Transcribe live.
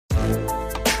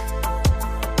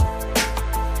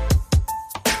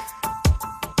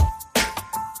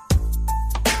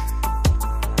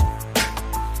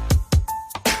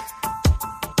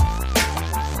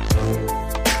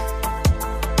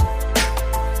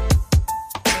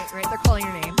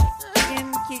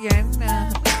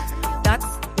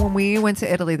We went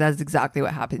to Italy. That's exactly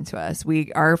what happened to us.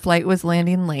 Our flight was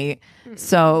landing late,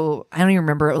 so I don't even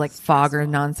remember. It was like fog or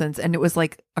nonsense, and it was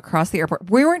like across the airport.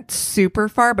 We weren't super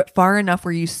far, but far enough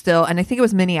where you still. And I think it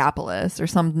was Minneapolis or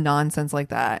some nonsense like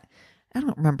that. I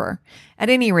don't remember. At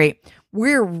any rate,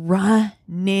 we're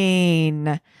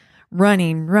running,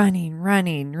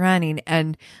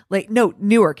 and like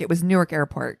Newark. It was Newark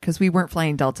Airport because we weren't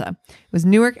flying Delta. It was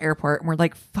Newark Airport, and we're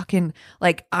like fucking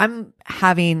like I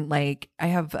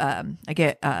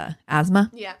get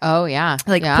asthma. Yeah. Oh yeah.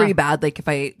 Pretty bad. Like if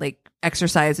I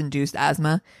exercise induced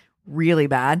asthma, really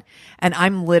bad, and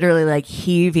I'm literally like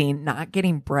heaving, not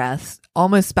getting breath,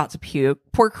 almost about to puke.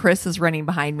 Poor Chris is running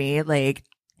behind me, like.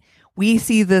 We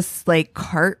see this like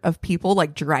cart of people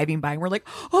like driving by and we're like,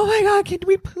 oh my God, can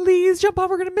we please jump on?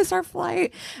 We're going to miss our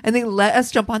flight. And they let us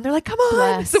jump on. They're like, come on.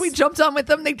 Bless. So we jumped on with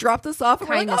them. They dropped us off. And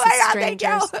we're like, oh my God, thank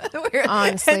you.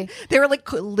 Honestly. They were like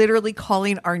literally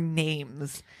calling our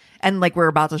names. And like, we're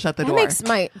about to shut the door. That makes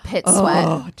my pit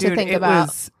sweat to think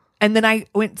about. And then I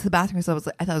went to the bathroom. So I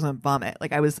thought I was going to vomit.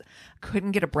 Like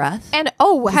couldn't get a breath. And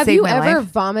have you ever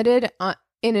vomited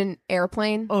in an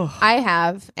airplane? Oh. I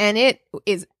have, and it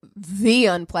is the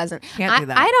unpleasant. Can't do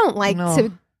that. I don't like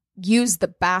to use the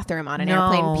bathroom on an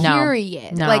airplane,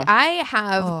 period. No. Like I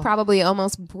have probably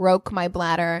almost broke my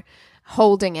bladder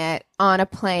holding it on a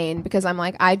plane because I'm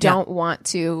like, I don't want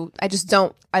to. I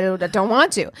don't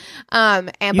want to.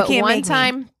 But one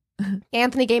time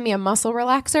Anthony gave me a muscle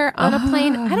relaxer on a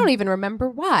plane. I don't even remember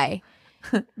why,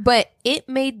 but it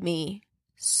made me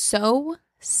so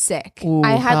sick. Ooh,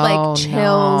 I had like chills.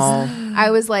 No. I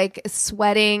was like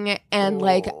sweating and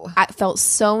like I felt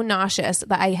so nauseous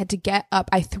that I had to get up.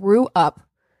 I threw up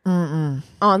on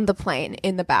the plane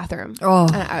in the bathroom.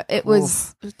 It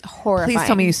was horrifying. Please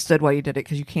tell me you stood while you did it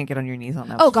because you can't get on your knees on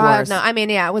that. God, no. I mean,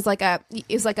 yeah, it was like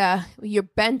you're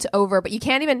bent over, but you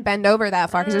can't even bend over that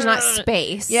far because there's not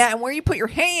space. Yeah, and where you put your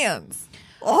hands.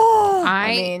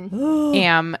 I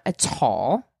am a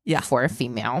tall for a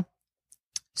female.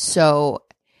 So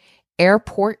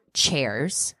airport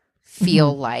chairs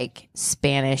feel like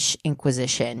Spanish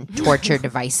Inquisition torture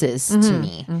devices to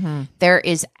me. There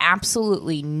is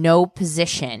absolutely no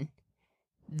position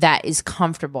that is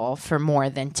comfortable for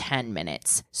more than 10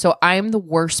 minutes. So I'm the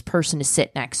worst person to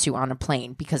sit next to on a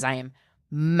plane because I am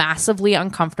massively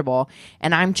uncomfortable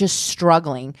and I'm just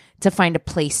struggling to find a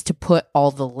place to put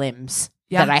all the limbs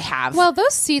that I have. Well,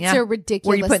 those seats are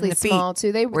ridiculously small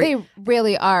too. They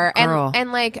really are.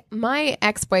 And like my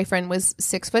ex-boyfriend was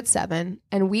 6'7"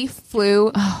 and we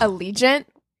flew Allegiant.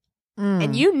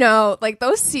 And like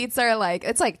those seats are like,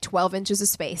 it's like 12 inches of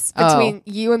space between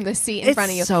you and the seat in front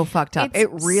of you. It's so fucked up. It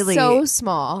really so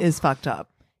small. Is fucked up.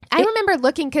 I remember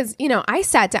looking because, I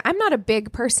sat down. I'm not a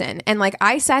big person. And like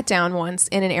I sat down once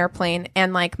in an airplane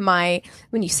and like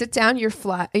when you sit down, you're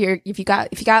flat. If you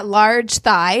got large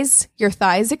thighs, your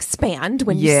thighs expand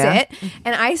when you sit.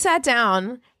 And I sat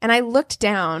down and I looked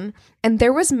down and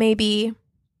there was maybe,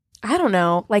 I don't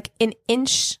know, like an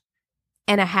inch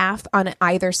and a half on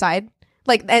either side,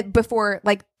 like before,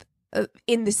 like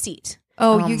in the seat.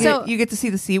 You get to see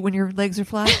the seat when your legs are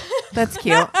flat. That's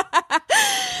cute.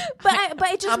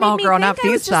 But it just made me think. I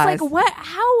was just like, what?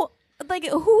 How? Like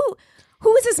who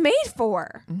is this made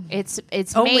for? It's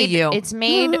only made. You. It's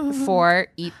made for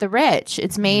Eat the Rich.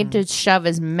 It's made to shove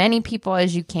as many people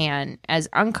as you can, as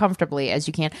uncomfortably as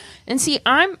you can. And see,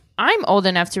 I'm old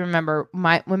enough to remember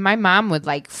when my mom would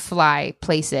like fly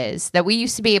places that we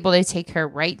used to be able to take her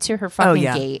right to her fucking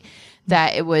gate.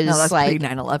 That it was like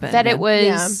 9/11. That it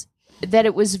was that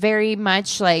it was very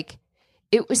much like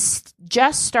it was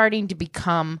just starting to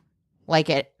become like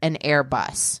an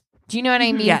Airbus. Do you know what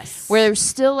I mean? Yes. Where there's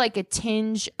still like a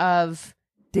tinge of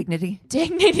dignity.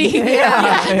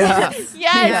 Yes.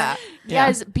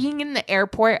 Being in the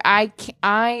airport,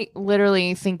 I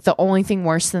literally think the only thing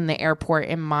worse than the airport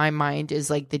in my mind is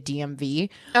like the DMV.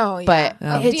 Oh yeah. But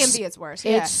DMV is worse.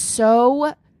 Yeah. It's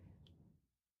so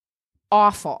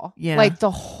awful. Yeah. Like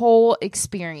the whole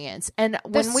experience. And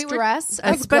when we were,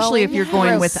 especially if you're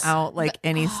going without like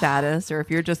any status, or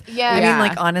if you're just, I mean,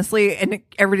 like honestly, and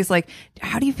everybody's like,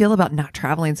 how do you feel about not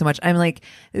traveling so much? I'm like,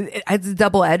 it's a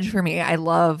double edge for me. I'm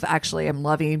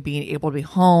loving being able to be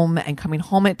home and coming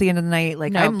home at the end of the night.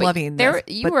 Like I'm loving this.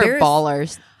 You were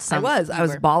ballers. I was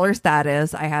baller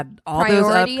status. I had all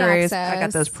priority those upgrades. Access. I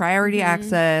got those priority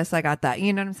access. I got that.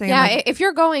 You know what I'm saying? Yeah. Like, if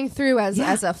you're going through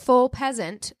as a full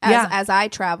peasant, as I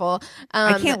travel,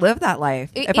 I can't live that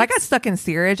life. If I got stuck in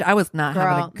steerage, I was not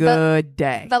having a good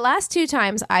day. The last 2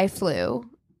 times I flew,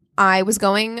 I was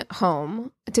going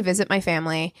home to visit my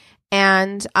family.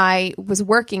 And I was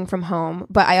working from home,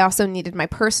 but I also needed my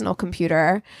personal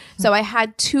computer. So I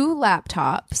had 2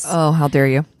 laptops. Oh, how dare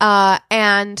you.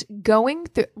 And going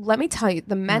through, let me tell you,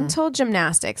 the mental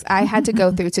gymnastics I had to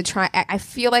go through to try. I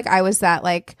feel like I was that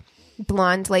like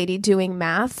blonde lady doing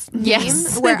math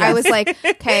meme, where I was like,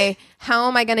 okay, how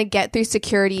am I going to get through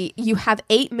security? You have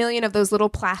 8 million of those little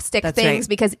plastic things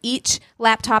because each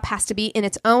laptop has to be in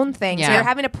its own thing. So you're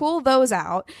having to pull those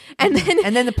out. And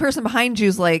then the person behind you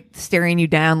is like staring you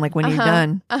down like when you're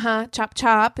done. Chop,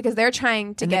 chop, because they're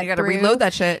trying to get you got to through. reload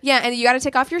that shit. Yeah, and you got to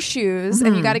take off your shoes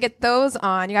and you got to get those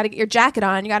on. You got to get your jacket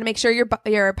on. You got to make sure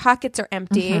your pockets are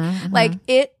empty. Like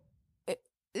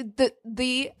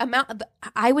the amount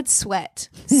I would sweat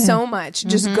so much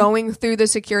just going through the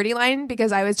security line,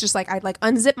 because I was just like, I'd like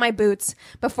unzip my boots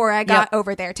before I got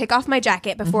over there, take off my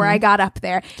jacket before I got up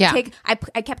there.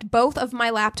 I kept both of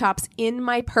my laptops in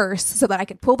my purse so that I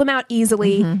could pull them out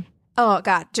easily. Oh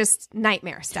God, just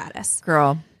nightmare status.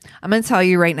 Girl, I'm gonna tell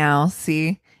you right now,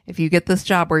 see, if you get this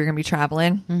job where you're gonna be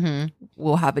traveling,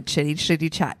 we'll have a chitty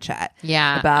chat.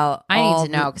 Yeah, about I need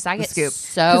to know, because I get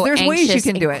so there's ways you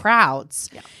can do it.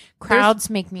 Crowds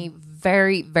make me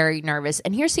very, very nervous.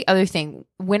 And here's the other thing: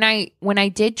 when I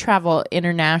did travel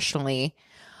internationally,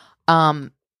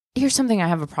 here's something I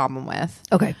have a problem with.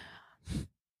 Okay,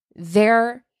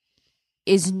 there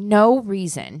is no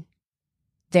reason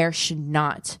there should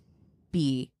not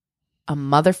be a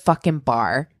motherfucking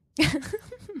bar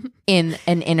in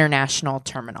an international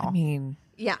terminal.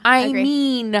 I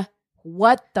mean,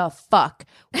 what the fuck?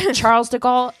 Charles de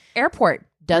Gaulle Airport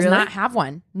does not have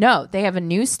one. No, they have a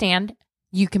newsstand.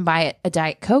 You can buy a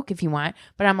Diet Coke if you want.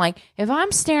 But I'm like, if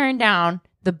I'm staring down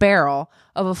the barrel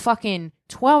of a fucking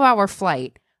 12-hour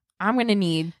flight, I'm going to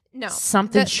need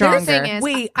something stronger.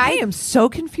 Wait, I am so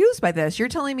confused by this. You're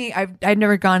telling me I've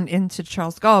never gone into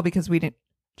Charles de Gaulle because we didn't.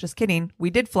 Just kidding. We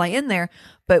did fly in there,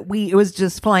 but it was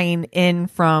just flying in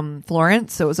from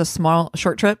Florence. So it was a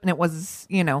short trip, and it was,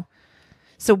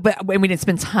 but we didn't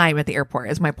spend time at the airport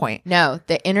is my point. No,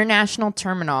 the international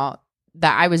terminal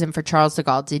that I was in for Charles de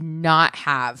Gaulle did not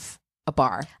have a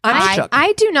bar.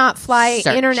 I do not fly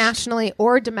internationally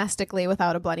or domestically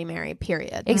without a Bloody Mary,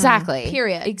 period. Exactly.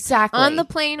 Period. Exactly. On the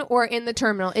plane or in the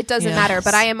terminal. It doesn't matter,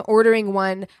 but I am ordering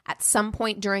one at some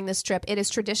point during this trip. It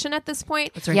is tradition at this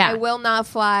point. That's right. Yeah. I will not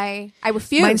fly. I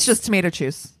refuse. Mine's just tomato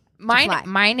juice.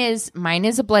 Mine is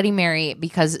a Bloody Mary,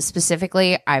 because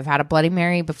specifically I've had a Bloody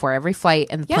Mary before every flight,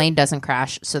 and the plane doesn't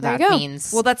crash. So that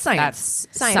means that's science.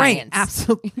 That's science. Right.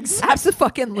 Absolutely.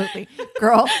 Absolutely.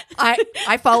 Girl,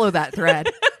 I follow that thread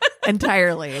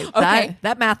entirely. Okay.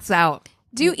 That math's out.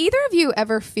 Do either of you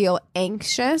ever feel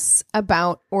anxious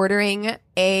about ordering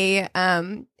a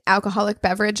alcoholic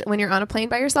beverage when you're on a plane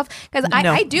by yourself? Because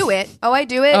I do it. I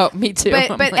do it. Oh, me too.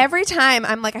 But every time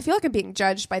I'm like, I feel like I'm being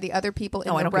judged by the other people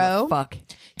in the row. Give a fuck.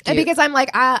 And because I'm like,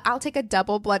 I'll take a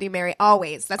double Bloody Mary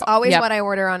always. That's always what I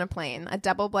order on a plane. A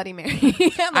double Bloody Mary.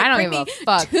 Like, I don't give a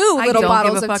fuck. 2 little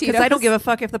bottles of Tito's. Because I don't give a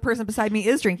fuck if the person beside me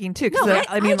is drinking too. Because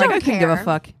I can give a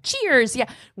fuck. Cheers. Yeah.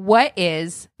 What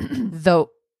is the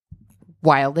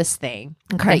wildest thing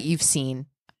that you've seen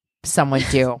someone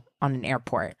do on an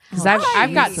airport? Because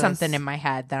I've got something in my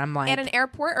head that I'm like, at an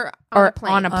airport or on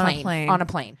a plane? On a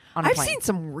plane. I've seen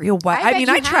some real wild.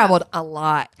 I traveled a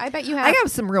lot. I bet you have. I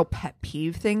have some real pet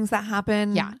peeve things that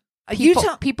happen. Yeah.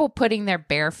 People putting their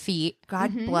bare feet.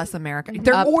 God bless America.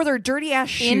 Or their dirty ass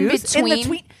shoes in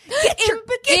between. Get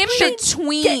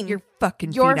your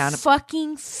fucking feet out of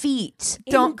fucking feet.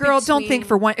 Don't think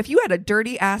for one. If you had a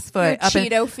dirty ass foot,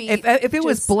 feet. If it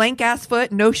was blank ass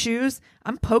foot, no shoes,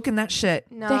 I'm poking that shit.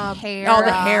 No, the hair, all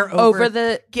the hair over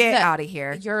get out of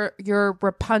here. Your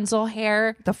Rapunzel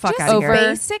hair. The fuck out of here.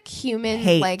 Basic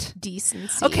human like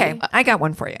decency. Okay, I got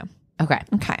one for you.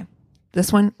 Okay.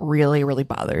 This one really, really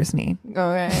bothers me.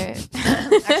 Okay.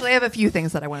 Actually, I have a few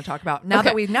things that I want to talk about. Now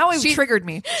we've triggered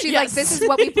me. She's like, this is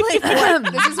what we play for.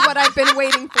 This is what I've been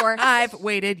waiting for. I've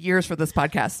waited years for this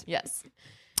podcast. Yes.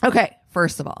 Okay.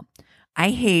 First of all,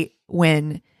 I hate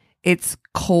when it's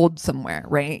cold somewhere,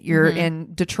 right? You're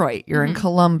in Detroit, you're in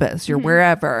Columbus, you're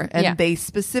wherever. And they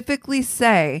specifically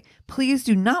say, please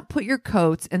do not put your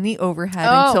coats in the overhead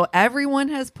until everyone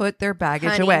has put their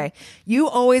baggage away. You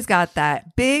always got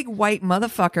that big white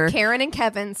motherfucker. Karen and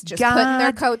Kevin's just putting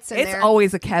their coats in there. It's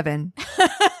always a Kevin.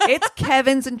 It's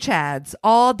Kevins and Chads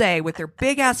all day with their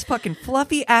big ass fucking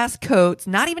fluffy ass coats,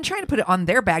 not even trying to put it on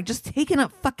their bag, just taking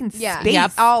up fucking space.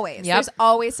 Yep. Always. There's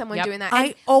always someone doing that.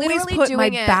 I always put my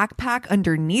backpack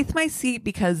underneath my seat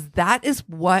because that is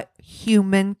what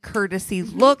human courtesy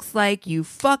looks like, you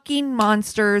fucking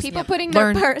monsters. People putting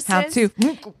their purses. How to.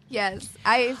 Yes,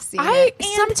 I've seen it.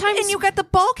 Sometimes, and you got the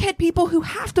bulkhead people who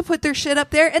have to put their shit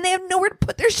up there and they have nowhere to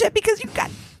put their shit because you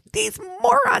got these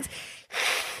morons.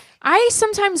 I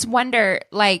sometimes wonder,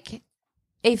 like,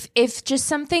 if just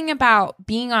something about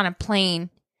being on a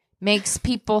plane makes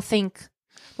people think,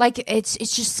 like, it's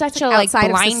just such a like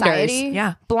blinders,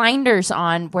 blinders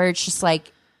on where it's just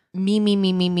like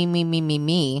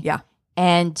me. Yeah,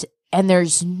 and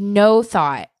there's no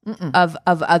thought of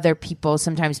other people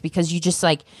sometimes because you just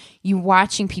like you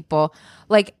watching people.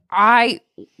 Like I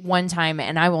one time,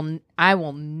 and I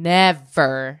will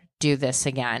never do this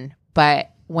again, but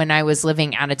when I was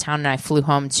living out of town and I flew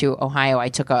home to Ohio, I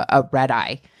took a red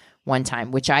eye one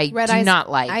time, which I do not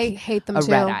like. I hate them too.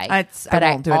 too. Red eye. But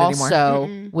I won't do it anymore.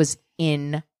 also was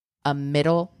in a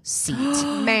middle seat,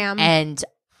 ma'am, and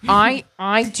I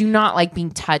do not like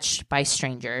being touched by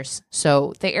strangers.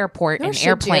 So the airport and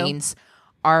airplanes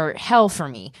are hell for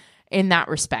me in that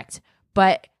respect.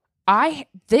 But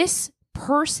this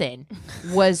person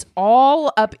was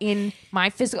all up in my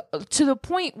physical to the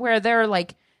point where they're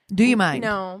like, do you mind?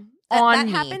 No. That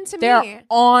happened to They're me.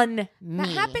 on me. That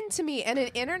happened to me. And an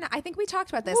internet, I think we talked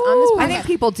about this on this podcast. I think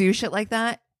people do shit like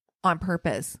that on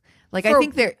purpose. Like, I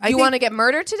think you want to get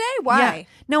murdered today? Why? Yeah.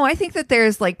 No, I think that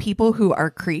there's like people who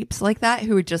are creeps like that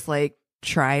who would just like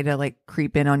try to like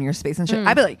creep in on your space and shit.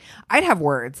 I'd be like, I'd have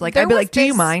words. Like, I'd be like, do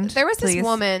you mind? There was this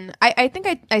woman. I think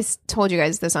I told you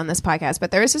guys this on this podcast,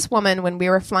 but there was this woman when we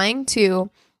were flying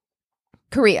to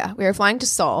Korea. We were flying to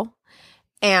Seoul.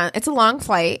 And it's a long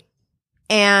flight,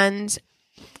 and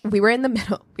we were in the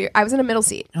middle. I was in a middle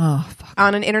seat on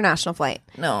an international flight.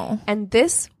 No. And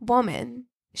this woman,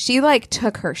 she like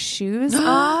took her shoes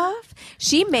off.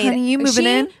 She made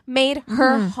made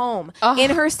her home in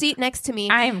her seat next to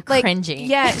me. I am like, cringing.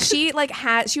 Yeah, she like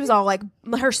she was all like,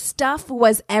 her stuff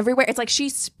was everywhere. It's like she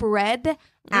spread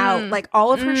out, like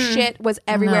all of her shit was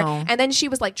everywhere. No. And then she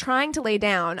was like trying to lay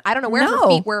down. I don't know where her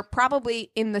feet were,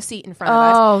 probably in the seat in front of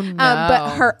us. Oh no!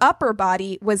 But her upper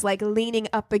body was like leaning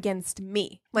up against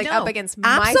me, like up against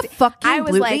my. I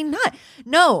was like, not.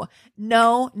 No.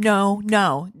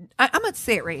 I'm gonna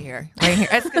say it right here.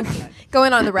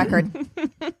 Going on the record.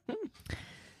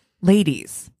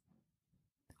 Ladies,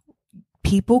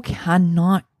 people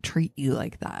cannot treat you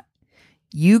like that.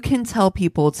 You can tell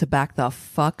people to back the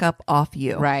fuck up off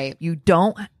you. Right. You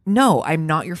don't. No, I'm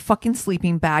not your fucking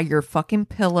sleeping bag, your fucking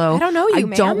pillow. I don't know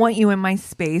you, I don't want you in my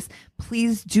space.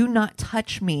 Please do not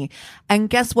touch me. And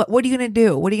guess what? What are you going to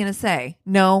do? What are you going to say?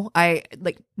 No,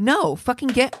 no, fucking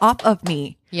get off of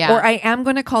me. Yeah. Or I am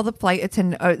going to call the flight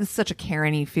attendant. It's such a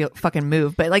Karen-y fucking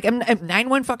move. But like, I'm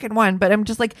 911, but I'm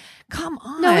just like, come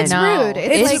on. No, it's rude.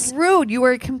 It's like rude. You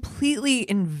are completely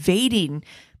invading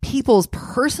people's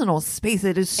personal space.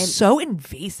 It is so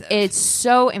invasive. It's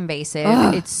so invasive.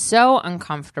 Ugh. It's so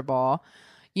uncomfortable.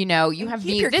 You know, you have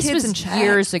me. This was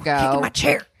years ago. Kicking my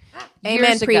chair.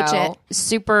 Amen. Preach it.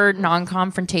 Super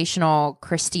non-confrontational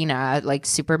Christina, like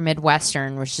super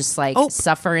Midwestern, was just like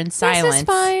suffer in silence. This is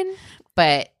fine.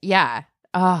 But yeah.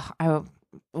 Oh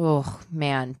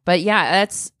man. But yeah,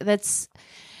 that's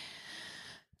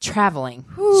traveling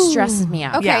stresses me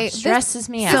out. Okay, stresses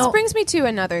me out. This brings me to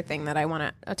another thing that I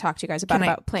want to talk to you guys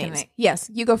about planes.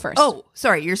 Yes, you go first. Oh,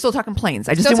 sorry, you're still talking planes.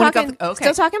 I just didn't want to go. Okay,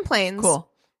 still talking planes. Cool.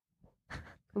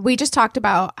 We just talked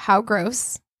about how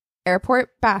gross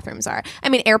airport bathrooms are. I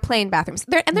mean, airplane bathrooms.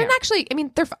 They're not actually. I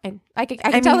mean, they're fine. I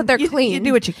can tell that they're clean. You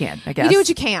do what you can. I guess you do what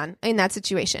you can in that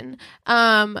situation.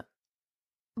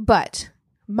 But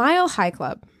Mile High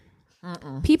Club.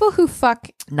 People who fuck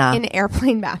in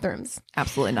airplane bathrings.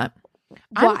 Absolutely not.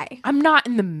 Why? I'm not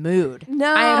in the mood.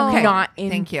 No. I am not in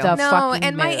Thank you. the no, fucking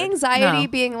and mood. my anxiety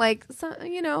being like,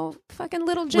 fucking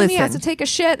little Jimmy has to take a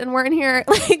shit and we're in here.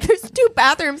 Like, there's 2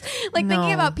 bathrooms. Like,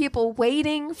 thinking about people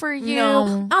waiting for you.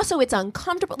 No. Also, it's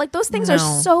uncomfortable. Like, those things are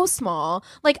so small.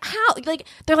 Like, how? Like,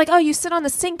 they're like, oh, you sit on the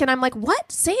sink. And I'm like,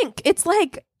 what sink? It's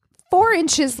like 4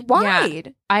 inches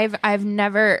wide. Yeah. I've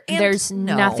never, there's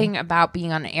nothing about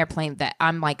being on an airplane that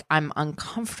I'm like, I'm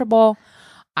uncomfortable.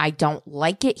 I don't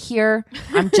like it here.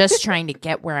 I'm just trying to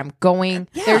get where I'm going.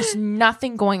 Yeah. There's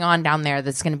nothing going on down there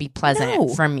that's going to be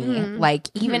pleasant for me. Like,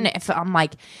 even if I'm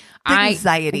like,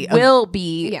 anxiety will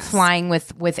be flying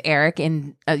with Eric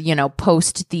in,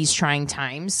 post these trying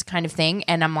times kind of thing.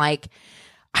 And I'm like,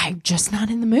 I'm just not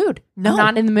in the mood. No. I'm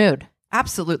not in the mood.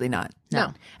 Absolutely not.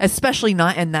 No. Especially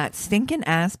not in that stinking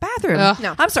ass bathroom.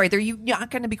 No. I'm sorry. You're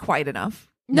not going to be quiet enough.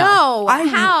 No,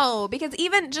 how? Because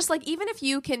even if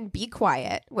you can be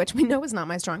quiet, which we know is not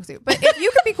my strong suit, but if you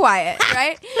can be quiet,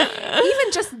 right?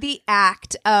 Even just the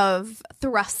act of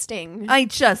thrusting. I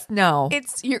just know.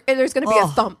 There's going to be a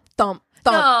thump, thump,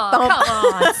 thump, thump. Come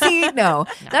on. See, no.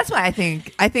 That's why I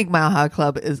think Mile High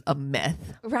Club is a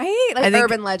myth. Right? Like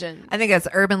urban legend. I think it's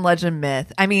urban legend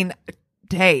myth. I mean,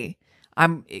 hey,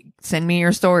 send me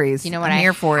your stories. You know what I'm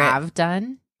here for have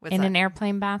done? What's in that? An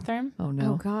airplane bathroom. Oh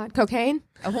no! Oh God! Cocaine?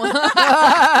 Right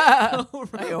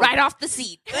off the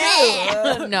seat.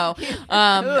 No,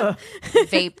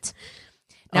 vaped.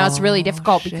 Now it's really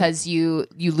difficult because you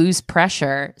lose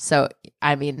pressure. So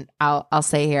I mean, I'll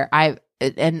say here,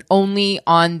 and only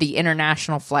on the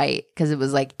international flight because it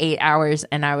was like 8 hours,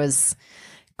 and I was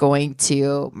going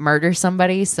to murder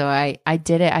somebody. So I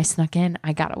did it. I snuck in.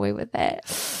 I got away with it.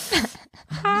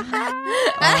 Oh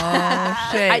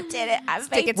shit! I did it.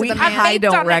 I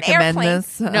don't recommend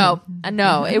this. No,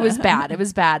 it was bad. It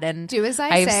was bad. And do as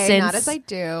I say, not as I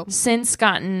do. Since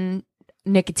gotten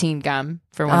nicotine gum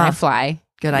for when I fly.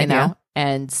 Good idea.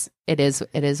 And it is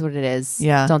what it is.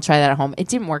 Yeah. Don't try that at home. It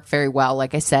didn't work very well,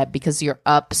 like I said, because you're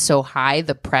up so high,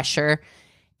 the pressure.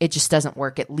 It just doesn't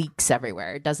work. It leaks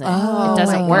everywhere. It doesn't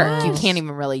work. You can't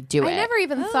even really do it. I never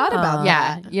even thought about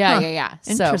that. Yeah.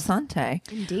 Interessante.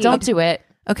 Indeed. Don't do it.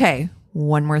 Okay.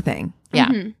 One more thing. Yeah.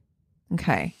 Mm-hmm.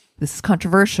 Okay. This is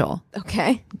controversial.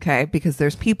 Okay. Because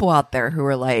there's people out there who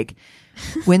are like,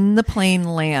 when the plane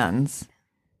lands,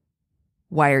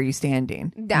 why are you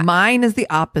standing? Mine is the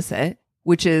opposite,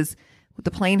 which is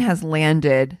the plane has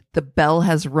landed, the bell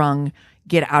has rung.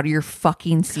 Get out of your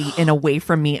fucking seat and away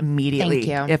from me immediately.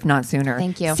 Thank you. If not sooner.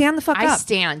 Thank you. Stand the fuck up. I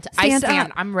stand.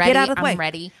 Up. I'm ready. Get out of the way. I'm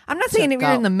ready. I'm not saying if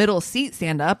you're in the middle seat,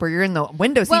 stand up, or you're in the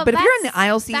window seat, but if you're in the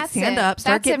aisle seat, stand up,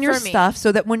 start getting your stuff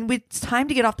so that when it's time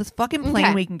to get off this fucking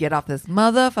plane, we can get off this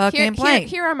motherfucking plane.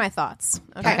 Here are my thoughts.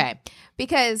 Okay.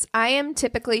 Because I am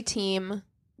typically team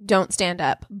don't stand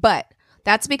up, but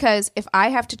that's because if I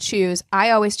have to choose,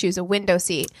 I always choose a window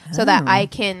seat so that I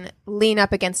can lean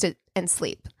up against it and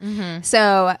sleep. Mm-hmm.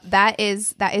 So that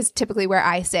is typically where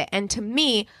I sit. And to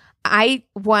me, I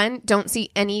don't see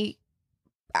any,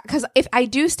 because if I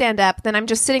do stand up, then I'm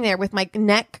just sitting there with my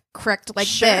neck crooked like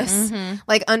this,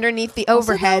 like underneath the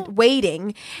overhead,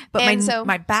 waiting. But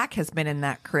my back has been in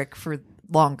that crick for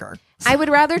longer. I would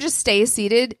rather just stay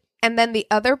seated. And then the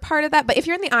other part of that, but if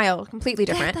you're in the aisle, completely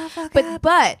different.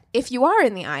 But if you are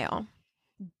in the aisle,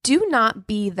 do not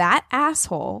be that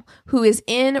asshole who is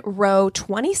in row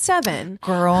 27,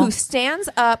 girl, who stands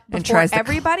up before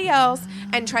everybody else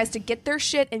and tries to get their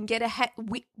shit and get ahead.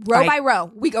 Row by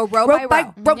row. We go row by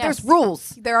row. Yes. There's rules.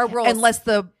 There are rules.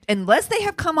 Unless they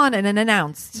have come on and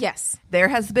announced. Yes. There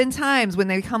has been times when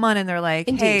they come on and they're like,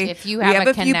 indeed. Hey, if you we have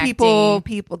a few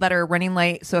people that are running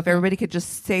late. So if everybody could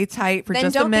just stay tight for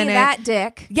just a minute. Then don't be that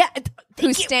dick. Yeah.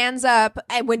 Who stands up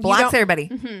and when blocks you don't, everybody.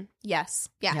 Mm-hmm. Yes.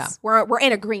 Yeah. We're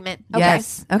in agreement. Okay.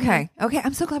 Yes. Okay.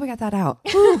 I'm so glad we got that out.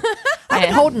 I've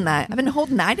been holding that.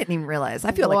 I didn't even realize.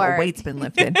 I feel like a weight's been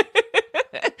lifted.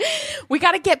 We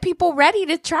got to get people ready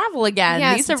to travel again.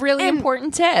 Yes. These are really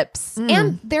important tips.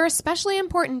 And they're especially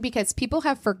important because people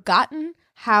have forgotten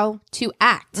how to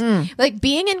act. Like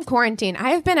being in quarantine,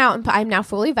 I have been out and I'm now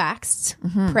fully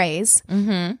vaxxed. Praise.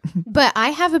 But I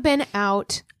have been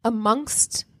out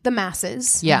amongst the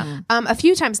masses. A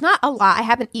few times, not a lot. I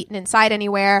haven't eaten inside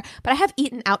anywhere, but I have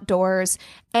eaten outdoors.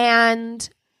 And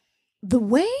the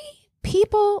way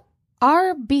people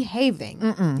are behaving,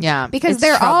 because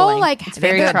they're troubling. all like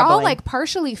they're all like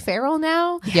partially feral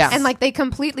now, and like they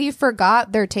completely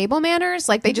forgot their table manners.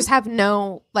 Like they just have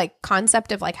no like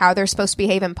concept of like how they're supposed to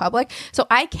behave in public. So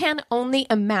I can only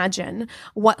imagine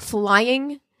what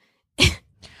flying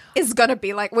is gonna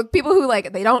be like with people who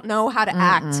like they don't know how to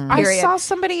act. Period. I saw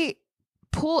somebody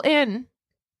pull in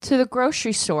to the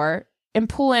grocery store and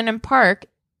pull in and park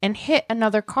and hit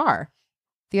another car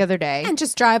the other day and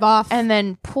just drive off and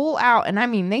then pull out, and I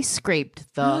mean they scraped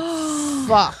the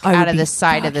fuck out of the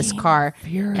side of this car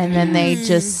furious. And then they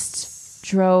just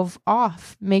drove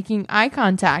off making eye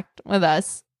contact with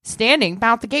us standing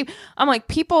about the gate. I'm like,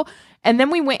 people. And then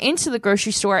we went into the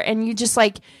grocery store and you just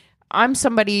like I'm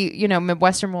somebody,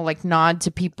 Midwestern will like nod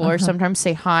to people or sometimes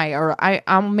say hi, or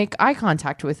I'll make eye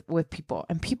contact with people,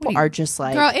 and people are just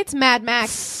like, girl, it's Mad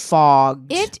Max.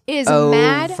 Fogged. It is over.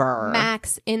 Mad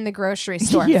Max in the grocery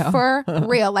store for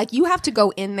real. Like you have to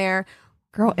go in there.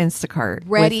 Girl, Instacart.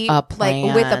 Ready, with a plan.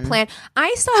 like with a plan.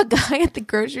 I saw a guy at the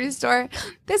grocery store.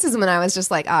 This is when I was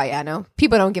just like, oh yeah, no,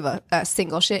 people don't give a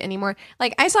single shit anymore.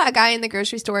 Like I saw a guy in the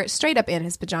grocery store straight up in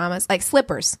his pajamas, like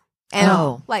slippers.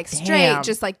 And straight,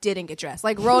 just like didn't get dressed,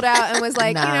 like rolled out and was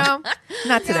like, not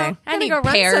today. I need go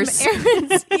pears. run some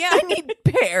errands. Yeah, I need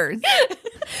pears.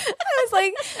 I was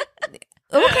like,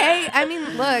 okay. I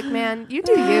mean, look, man, you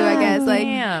do you. I guess. Like,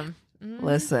 damn.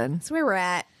 Listen, that's where we're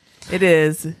at. It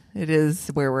is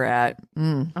where we're at.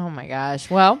 Oh my gosh.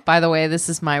 Well, by the way, this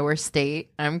is my worst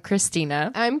date. I'm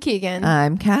Christina. I'm Keegan.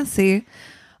 I'm Cassie.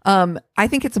 I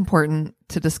think it's important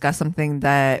to discuss something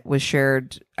that was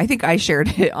shared. I think I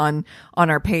shared it on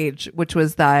our page, which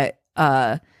was that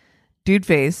dude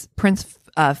face Prince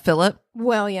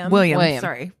William.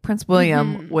 Prince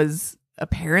William was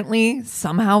apparently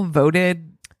somehow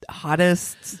voted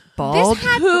hottest bald.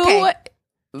 Who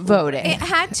voted? It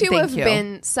had to have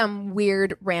been some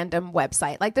weird random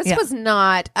website. Like this was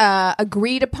not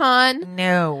agreed upon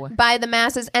by the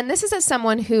masses. And this is as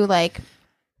someone who like,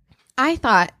 I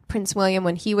thought Prince William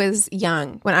when he was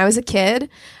young, when I was a kid,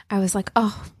 I was like,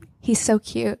 oh, he's so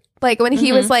cute. Like when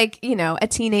he was like, a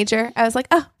teenager, I was like,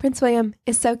 oh, Prince William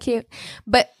is so cute.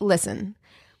 But listen,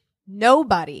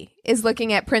 nobody is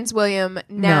looking at Prince William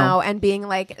now and being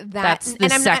like that. That's the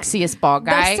sexiest bald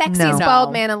guy. The sexiest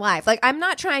bald man alive. Like I'm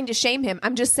not trying to shame him.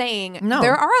 I'm just saying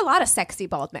there are a lot of sexy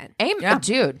bald men.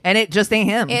 Dude. And it just ain't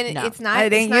him. And it's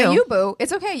not you, boo.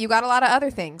 It's okay. You got a lot of other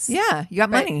things. Yeah. You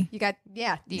got money. You got you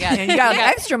got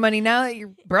extra money now that your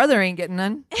brother ain't getting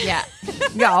none. Yeah.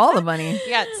 You got all the money. You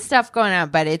got stuff going on,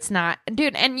 but it's not,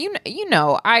 dude. And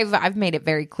I've made it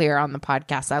very clear on the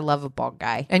podcast. I love a bald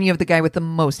guy. And you have the guy with the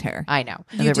most hair. I know.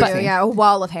 You do. Yeah. A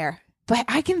wall of hair. But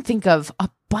I can think of a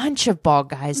bunch of bald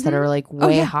guys that are like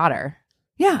way hotter.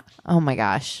 Yeah. Oh my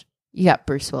gosh. You got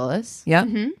Bruce Willis. Yeah.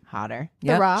 Hotter.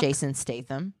 The Rock. Jason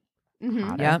Statham.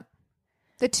 Hotter. Yep.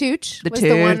 The Tooch was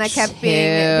the one that kept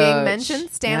being mentioned.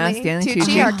 Stanley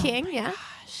Tucci, our king. Yeah.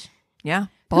 Yeah.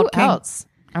 Who else?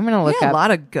 I'm going to look up. A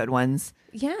lot of good ones.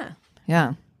 Yeah.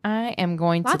 Yeah. I am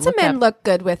going to Lots of men look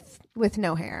good with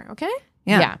no hair. Okay.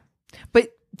 Yeah. But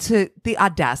to the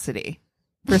audacity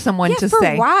for someone to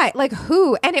say why, like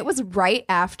who? And it was right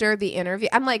after the interview.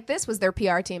 I'm like, this was their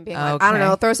PR team being like, I don't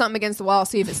know, throw something against the wall,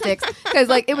 see if it sticks. Because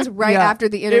like it was right after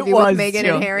the interview with Meghan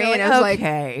and Harry, and I was like,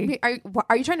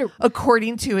 are you trying to?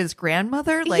 According to his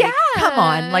grandmother, like, come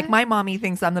on, like my mommy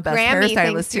thinks I'm the best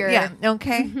hairstylist too. Yeah,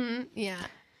 okay, yeah.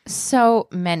 So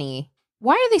many.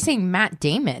 Why are they saying Matt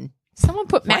Damon? Someone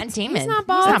put Matt Damon. He's not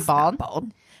bald. He's not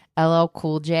bald. LL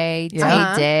Cool J,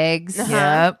 Tay Diggs.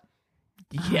 Yep.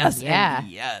 Yes. Yeah. And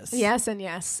yes. Yes and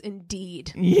yes,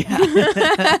 indeed.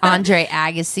 Yeah. Andre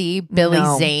Agassi, Billy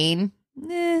Zane,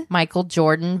 Michael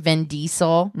Jordan, Vin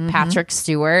Diesel, Patrick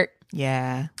Stewart.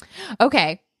 Yeah.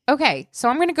 Okay. So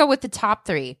I'm going to go with the top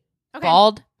 3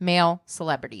 bald male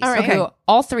celebrities. All right. Okay.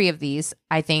 All 3 of these,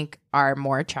 I think, are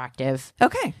more attractive.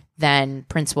 Okay. Than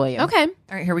Prince William. Okay. All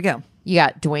right. Here we go. You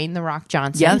got Dwayne "The Rock"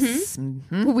 Johnson. Yes.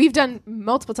 We've done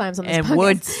multiple times on this podcast. And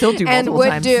would still do multiple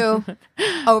times. And would do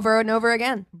over and over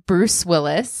again. Bruce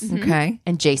Willis. Okay.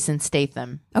 And Jason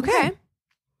Statham. Okay.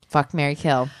 Fuck, marry,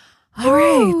 kill. All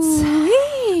right.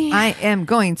 I am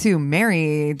going to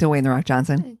marry Dwayne "The Rock"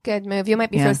 Johnson. Good move. You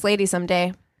might be first lady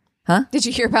someday. Huh? Did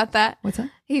you hear about that? What's that?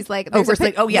 He's like, first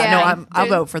lady. Oh yeah, no, I'll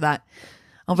vote for that.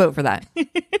 I'll vote for that.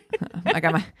 I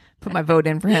got put my vote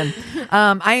in for him.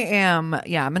 I'm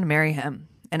going to marry him.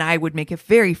 And I would make a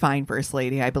very fine first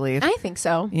lady, I believe. I think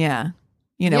so. Yeah.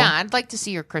 Yeah, I'd like to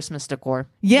see your Christmas decor.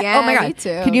 Yeah. Oh my God. Me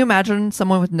too. Can you imagine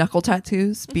someone with knuckle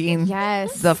tattoos being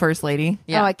the first lady?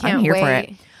 Yeah. Oh, I can't I'm here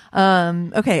wait. For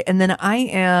it. Okay. And then I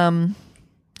am,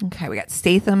 we got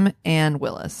Statham and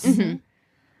Willis.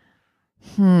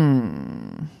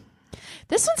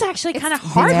 This one's actually kind of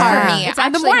hard for me. It's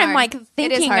the more hard. I'm like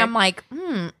thinking, I'm like,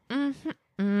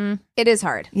 It is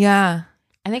hard. Yeah.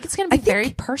 I think it's going to be very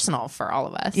personal for all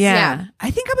of us. Yeah.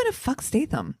 I think I'm going to fuck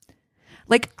Statham.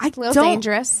 Like, a little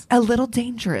dangerous. A little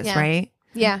dangerous, right?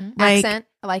 Yeah. Like, accent.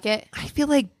 I like it. I feel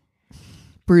like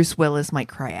Bruce Willis might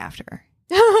cry after.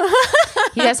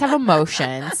 He does have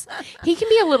emotions. He can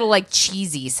be a little like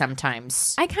cheesy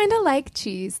sometimes. I kind of like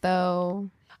cheese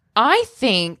though. I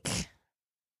think,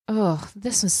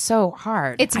 this was so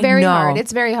hard. It's very hard.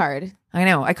 It's very hard. I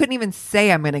know. I couldn't even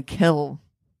say I'm going to kill.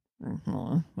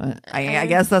 But I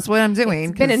guess that's what I'm doing.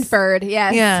 It's been inferred.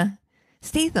 Yes. Yeah.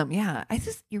 Statham, yeah.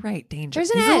 You're right. Danger. There's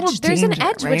an edge. There's an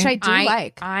edge, right? which I do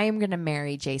like. I'm gonna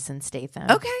marry Jason Statham.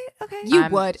 Okay. You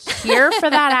I'm would. Here for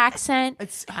that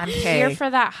accent. I'm okay. here for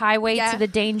that highway to the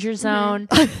danger zone.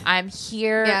 I'm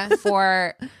here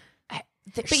for.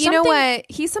 But you know what?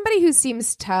 He's somebody who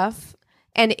seems tough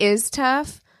and is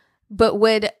tough, but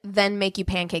would then make you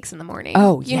pancakes in the morning.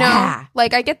 Oh, you know?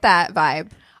 Like, I get that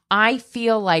vibe. I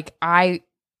feel like I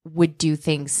would do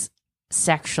things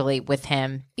sexually with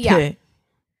him. Yeah.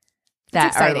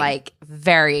 That are like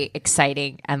very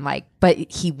exciting and like, but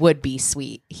he would be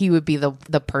sweet. He would be the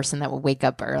person that would wake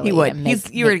up early. He would.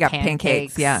 And You already got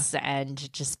pancakes, yeah,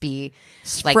 and just be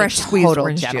like fresh a squeezed total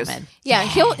orange gentleman. juice. Yeah,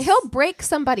 he'll break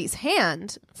somebody's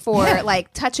hand for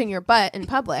like touching your butt in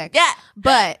public. Yeah,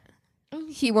 but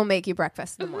he will make you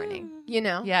breakfast in the morning. You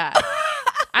know. Yeah.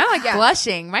 I'm like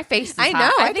blushing. My face is I know.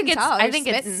 hot. I think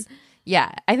it's.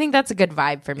 Yeah, I think that's a good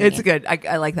vibe for me. It's good.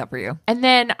 I like that for you. And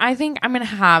then I think I'm going to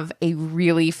have a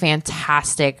really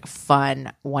fantastic,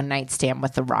 fun one-night stand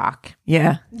with The Rock.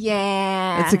 Yeah.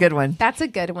 Yeah. It's a good one. That's a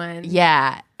good one.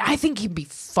 Yeah. I think he'd be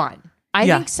fun. I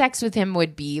think sex with him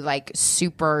would be like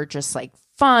super just like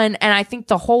fun. And I think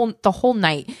the whole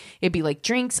night it'd be like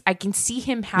drinks. I can see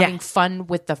him having fun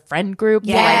with the friend group.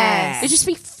 Yes. Like, it'd just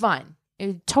be fun.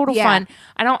 Total fun.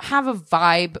 I don't have a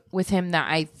vibe with him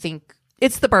that I think...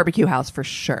 It's the barbecue house for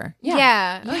sure.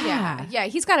 Yeah. Oh, yeah. Yeah.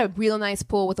 He's got a real nice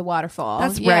pool with a waterfall.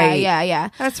 That's right. Yeah.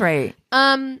 That's right.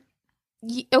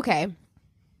 Okay.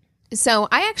 So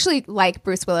I actually like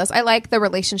Bruce Willis. I like the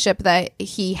relationship that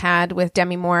he had with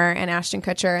Demi Moore and Ashton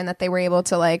Kutcher, and that they were able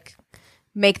to like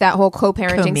make that whole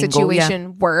co-parenting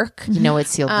situation work. You know, it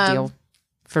sealed the deal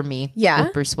for me. Yeah.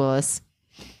 With Bruce Willis.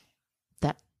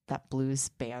 That blues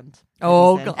band.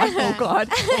 Oh God.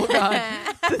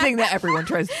 The thing that everyone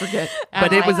tries to forget,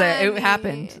 but it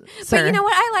happened. But you know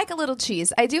what? I like a little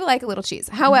cheese. I do like a little cheese.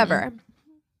 However,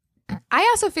 I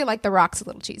also feel like The Rock's a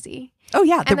little cheesy. Oh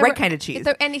yeah, the right kind of cheese.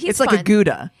 And he's it's like a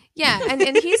Gouda. Yeah,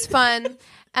 and he's fun.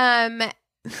 I'm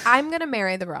gonna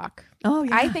marry The Rock. Oh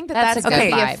yeah, I think that's a gonna good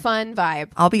be vibe. a fun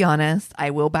vibe. I'll be honest. I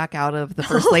will back out of the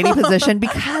first lady position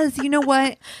because you know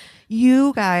what?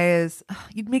 You guys,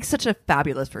 you'd make such a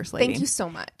fabulous first lady. Thank you so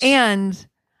much. And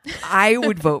I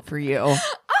would vote for you.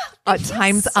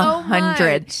 Times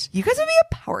 100. Much. You guys would be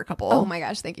a power couple. Oh my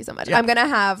gosh, thank you so much. Yeah. I'm gonna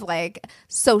have like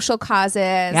social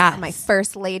causes, my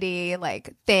first lady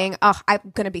like thing. Oh, I'm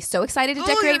gonna be so excited to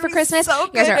decorate for Christmas. So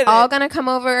you guys are all gonna come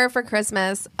over for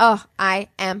Christmas. Oh, I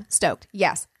am stoked.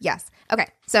 Yes. Okay,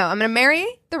 so I'm gonna marry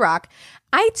The Rock.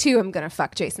 I too am gonna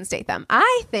fuck Jason Statham.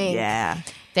 I think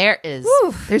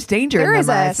there's danger. There is a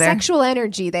there. sexual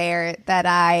energy there that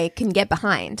I can get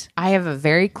behind. I have a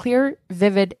very clear,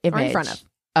 vivid image in front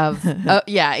of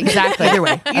yeah, exactly. Either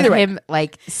way. Him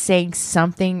like saying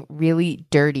something really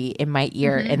dirty in my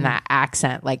ear in that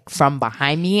accent, like from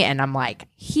behind me, and I'm like,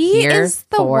 he is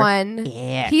the one.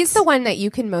 It. He's the one that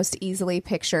you can most easily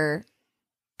picture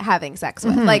having sex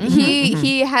with. Like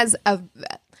he has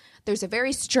there's a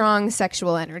very strong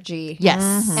sexual energy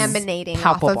emanating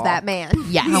palpable off of that man.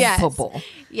 Yes. Palpable.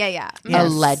 Yeah. Yes.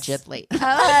 Allegedly.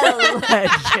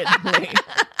 Allegedly.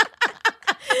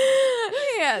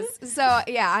 Yes. So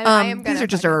I am gonna. These are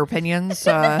just our opinions.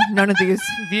 None of these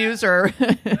views are.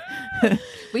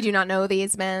 We do not know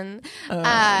these men.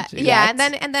 Yet.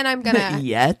 And then I'm gonna.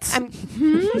 Yet.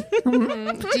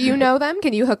 Do you know them?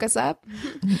 Can you hook us up?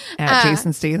 At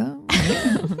Jason Statham.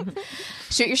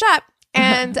 Shoot your shot.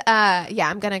 And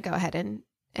I'm gonna go ahead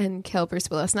and kill Bruce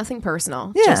Willis. Nothing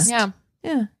personal. Yeah.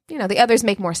 You know, the others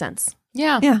make more sense.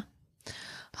 Yeah.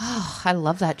 Oh, I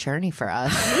love that journey for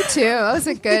us. Me too. That was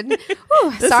a good.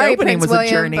 Sorry, Prince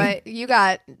William, but you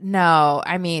got no.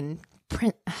 I mean,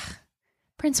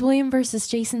 Prince William versus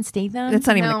Jason Statham. It's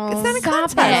not even. It's not a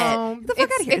contest. Get the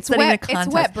fuck out of here. It's not even a contest.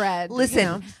 It's wet bread. Listen. You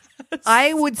know?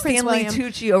 I would Stanley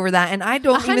Tucci over that, and I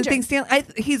don't even think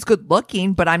he's good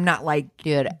looking, but I'm not like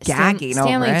gagging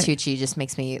Stanley over it. Tucci just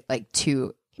makes me like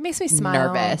too. He makes me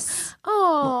smile. Nervous.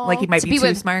 Oh, like he might be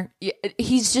too smart.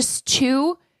 He's just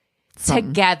too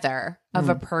together of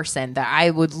a person that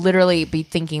I would literally be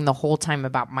thinking the whole time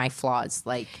about my flaws.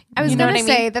 Like I was going to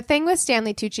say, the thing with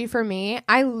Stanley Tucci for me,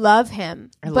 I love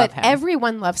him, but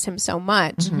everyone loves him so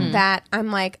much that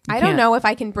I'm like, I don't know if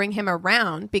I can bring him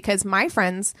around because my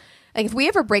friends. Like if we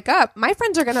ever break up, my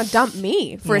friends are gonna dump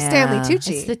me for a Stanley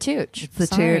Tucci. It's the Tooch.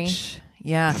 Tooch.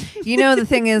 Yeah. You know, the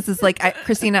thing is like,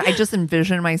 Christina, I just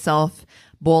envision myself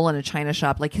bowl in a china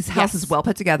shop. Like his house is well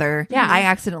put together. Yeah. I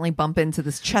accidentally bump into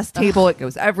this chess table. It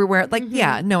goes everywhere. Like,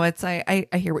 yeah, no, it's, I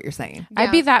hear what you're saying. Yeah.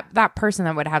 I'd be that person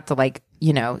that would have to like,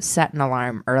 you know, set an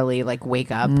alarm early, like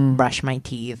wake up, brush my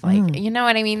teeth. Like, you know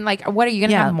what I mean? Like, what are you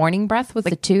going to have morning breath with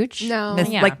the tooch? No.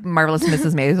 Like Marvelous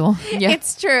Mrs. Maisel. Yeah.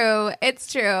 It's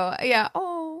true. Yeah.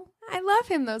 Oh, I love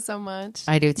him though so much.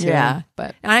 I do too. Yeah.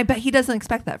 But And I bet he doesn't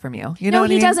expect that from you. You know no, what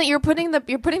he I mean? doesn't. You're putting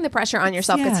the pressure on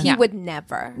yourself because he would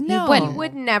never. No. He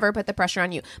would never put the pressure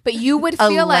on you. But you would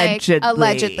feel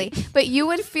allegedly. But you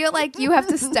would feel like you have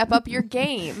to step up your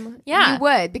game. Yeah. You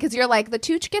would, because you're like, the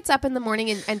tooch gets up in the morning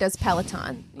and does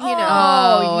Peloton. You know.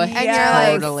 Oh,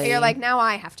 and totally. you're like, now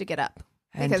I have to get up.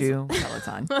 And do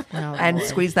Peloton. Oh, and Lord.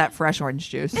 squeeze that fresh orange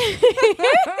juice.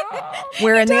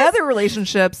 Where in the other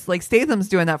relationships, like Statham's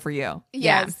doing that for you.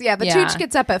 Yes. Yeah. The tooch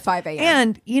gets up at 5 a.m.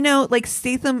 And, you know, like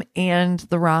Statham and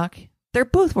The Rock, they're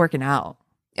both working out.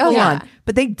 Oh, Hold yeah. on.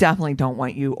 But they definitely don't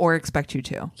want you or expect you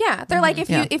to. Yeah. They're like, if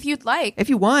you'd like. If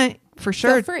you want, for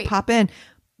sure, free. pop in.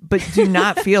 But do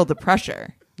not feel the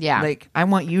pressure. Yeah. Like I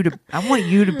want you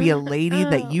to be a lady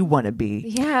that you want to be.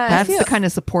 Yeah. That's the kind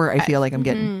of support I feel like I'm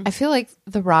getting. I feel like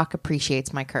The Rock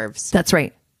appreciates my curves. That's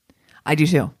right. I do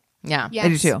too. Yeah. Yes. I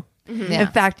do too. Yeah. In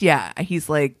fact, yeah, he's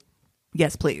like,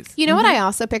 yes, please. You know what I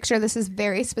also picture? This is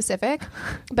very specific,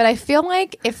 but I feel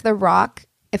like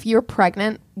if you're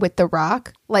pregnant with The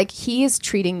Rock, like he is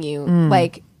treating you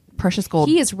like Precious gold.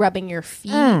 he is rubbing your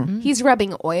feet. He's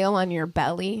rubbing oil on your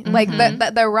belly. Like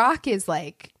the Rock is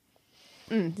like,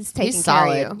 he's taking He's care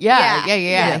solid. of you.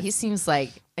 Yeah. He seems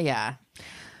like, yeah.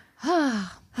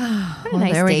 What a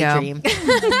nice there we go. daydream.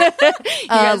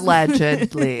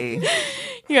 Allegedly.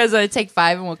 You guys want to take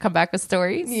 5 and we'll come back with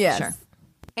stories? Yes. Sure.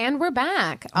 And we're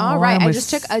back. All right. I I was- just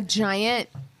took a giant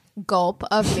gulp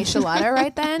of Michelada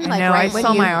right then. I know. right I when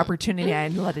saw you- my opportunity. I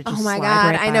let it just Oh my slide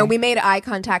God. right I know. by. We made eye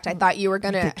contact. I thought you were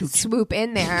going to swoop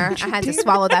in there. I had to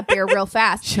swallow that beer real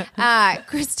fast.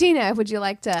 Christina, would you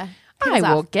like to kick us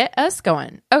I will off? get us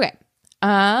going. Okay.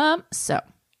 So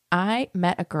I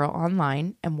met a girl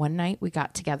online and one night we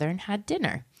got together and had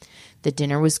dinner. The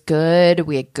dinner was good.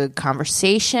 We had good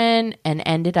conversation and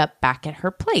ended up back at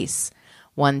her place.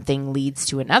 One thing leads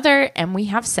to another and we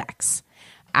have sex.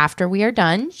 After we are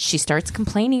done, she starts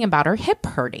complaining about her hip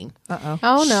hurting.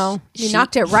 Oh no. You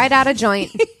knocked it right out of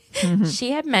joint.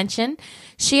 She had mentioned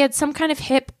she had some kind of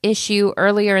hip issue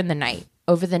earlier in the night.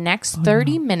 Over the next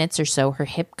 30 minutes or so, her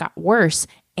hip got worse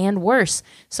and worse.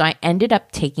 So I ended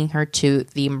up taking her to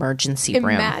the emergency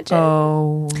room. Imagine.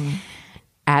 Oh.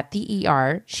 At the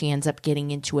ER, she ends up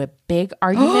getting into a big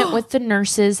argument with the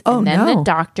nurses and then the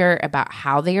doctor about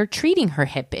how they are treating her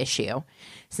hip issue.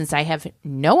 Since I have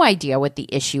no idea what the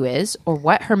issue is or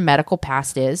what her medical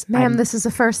past is, Ma'am, this is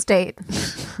a first date.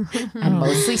 I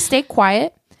mostly stay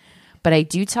quiet, but I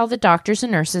do tell the doctors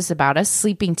and nurses about us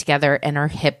sleeping together and her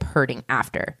hip hurting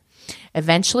after.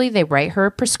 Eventually, they write her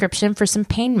a prescription for some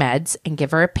pain meds and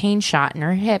give her a pain shot in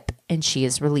her hip, and she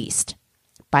is released.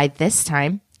 By this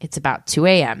time, it's about 2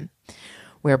 a.m.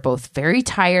 We're both very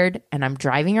tired, and I'm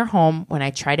driving her home when I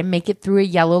try to make it through a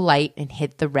yellow light and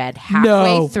hit the red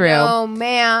halfway through. Oh,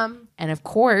 ma'am. And of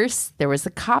course, there was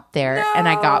a cop there, and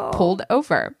I got pulled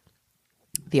over.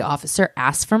 The officer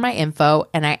asked for my info,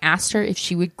 and I asked her if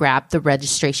she would grab the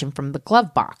registration from the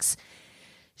glove box.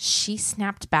 She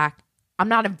snapped back, "I'm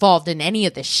not involved in any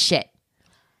of this shit."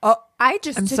 I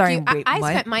just I'm took sorry, you. wait, I what?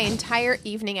 spent my entire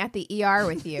evening at the ER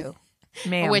with you.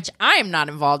 Ma'am. Which I am not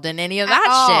involved in any of At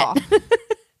that shit.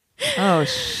 Oh,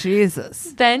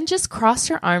 Jesus. Then just crossed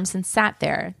her arms and sat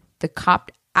there. The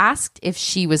cop asked if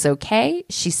she was okay.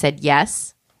 She said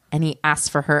yes. And he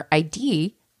asked for her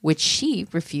ID, which she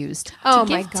refused to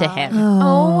give to him.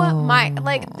 Oh my,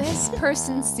 like this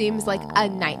person seems like a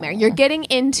nightmare. You're getting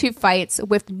into fights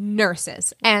with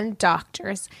nurses and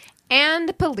doctors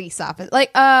and police officers.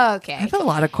 Like, oh, okay. I have a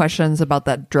lot of questions about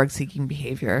that drug seeking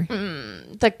behavior.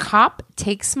 The cop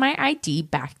takes my ID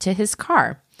back to his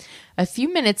car. A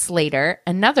few minutes later,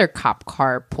 another cop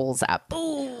car pulls up.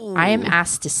 Ooh. I am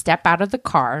asked to step out of the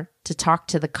car to talk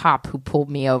to the cop who pulled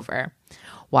me over.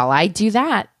 While I do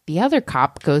that, the other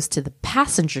cop goes to the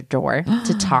passenger door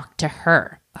to talk to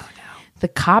her. Oh, no. The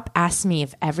cop asks me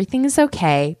if everything is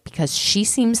okay because she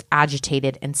seems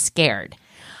agitated and scared.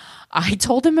 I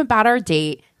told him about our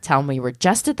date, tell him we were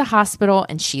just at the hospital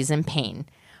and she's in pain.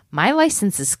 My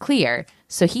license is clear,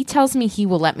 so he tells me he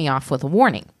will let me off with a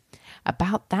warning.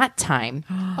 About that time,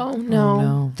 Oh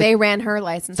no. They ran her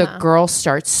license. the girl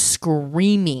starts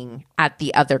screaming at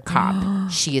the other cop.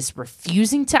 She is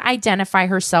refusing to identify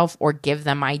herself or give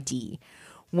them ID.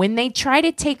 When they try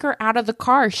to take her out of the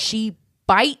car, she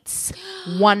bites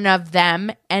one of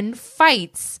them and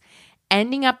fights.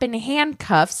 ending up in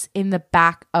handcuffs in the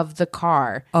back of the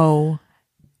car. Oh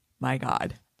my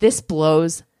God. This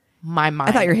blows my mind.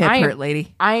 I thought your hip hurt,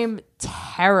 lady. I'm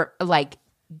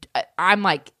I'm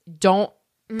like, don't.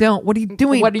 What are you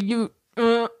doing? What are you?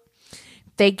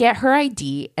 They get her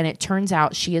ID, and it turns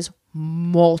out she has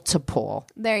multiple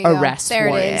arrest There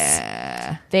warrants. it is.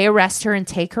 Yeah. They arrest her and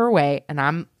take her away, and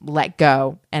I'm let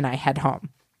go, and I head home.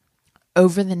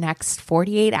 Over the next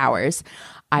 48 hours,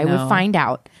 I would find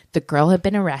out the girl had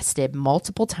been arrested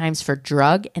multiple times for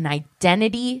drug and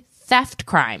identity theft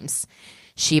crimes.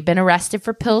 She had been arrested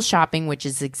for pill shopping, which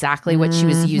is exactly what she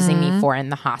was using me for in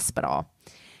the hospital.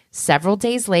 Several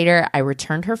days later, I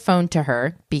returned her phone to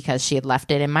her because she had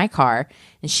left it in my car,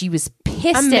 and she was pissed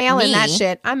at me.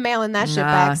 I'm mailing that shit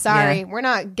back. Sorry, we're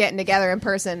not getting together in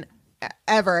person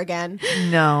ever again.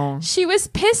 No. She was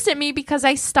pissed at me because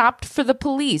I stopped for the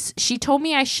police. She told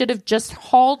me I should have just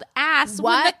hauled ass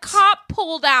when the cop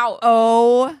pulled out.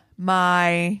 Oh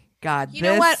my God. You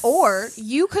know what? Or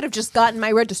you could have just gotten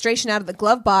my registration out of the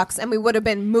glove box and we would have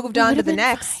been moved on to the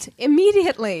next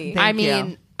immediately. I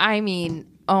mean,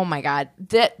 oh my God.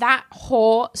 That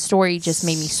whole story just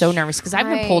made me so nervous because I've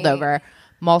been pulled over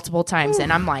multiple times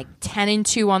and I'm like 10 and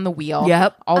 2 on the wheel.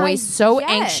 Yep. Always so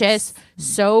anxious,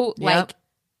 so like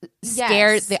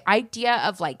scared. The idea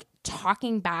of like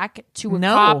talking back to a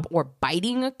cop or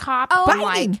biting a cop. Oh, I'm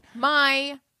like,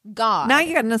 my God. Now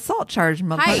you got an assault charge,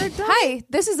 motherfucker. Hi,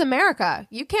 this is America.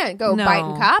 You can't go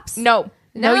biting cops. No,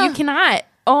 you cannot.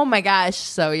 Oh my gosh.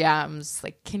 So yeah, I'm just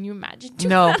like, can you imagine doing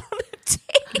that on a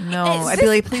date? No, I'd be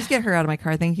like, please get her out of my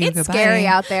car. Thank you. It's Goodbye. scary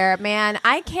out there, man.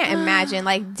 I can't imagine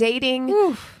like dating.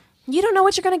 You don't know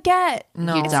what you're gonna get.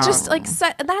 No, it's just like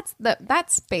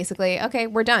that's basically okay.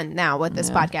 We're done now with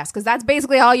this podcast because that's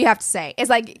basically all you have to say. It's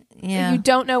like you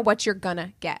don't know what you're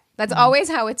gonna get. That's always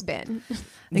how it's been.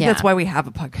 I think that's why we have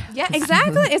a podcast. Yeah,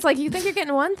 exactly. It's like you think you're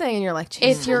getting one thing and you're like,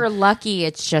 if you're lucky,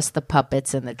 it's just the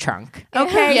puppets in the trunk.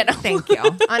 Okay, thank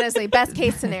you. Honestly, best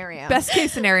case scenario. Best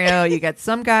case scenario, you get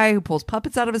some guy who pulls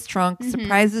puppets out of his trunk,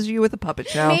 surprises you with a puppet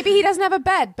show. Maybe he doesn't have a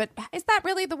bed, but is that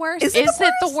really the worst? Is it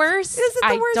the worst? Is it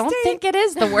the worst? I don't think it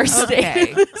is the worst date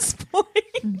at this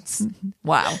point.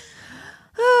 Wow.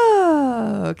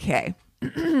 Okay.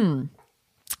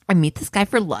 I meet this guy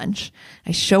for lunch.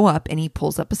 I show up and he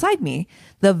pulls up beside me.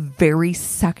 The very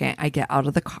second I get out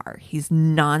of the car, he's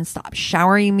nonstop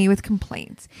showering me with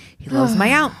complaints. He loves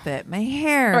my outfit, my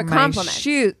hair, or my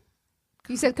shoes.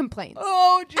 You said complaints.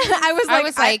 Oh, geez. I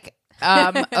was like,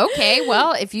 okay,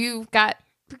 well, if you've got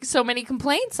so many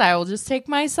complaints, I will just take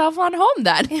myself on home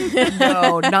then.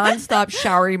 No, nonstop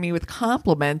showering me with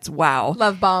compliments. Wow.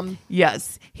 Love bomb.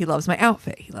 Yes. He loves my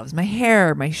outfit. He loves my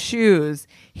hair, my shoes.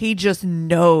 He just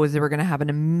knows that we're going to have an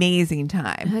amazing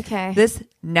time. Okay. This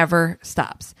never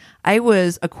stops. I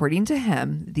was, according to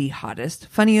him, the hottest,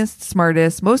 funniest,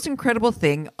 smartest, most incredible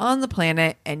thing on the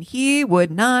planet, and he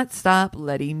would not stop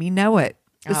letting me know it.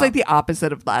 It's like the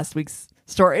opposite of last week's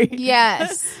story.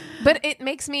 Yes. But it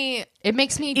makes me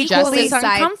just as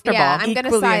uncomfortable. Yeah, I'm going to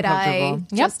Equally side eye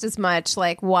uncomfortable. just as much.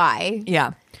 Like, why?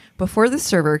 Yeah. Before the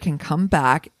server can come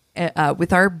back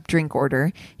with our drink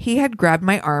order, he had grabbed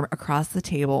my arm across the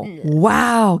table.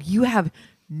 Wow, you have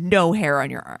no hair on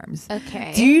your arms.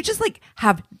 Okay. Do you just like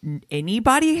have any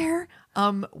body hair?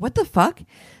 What the fuck?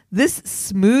 This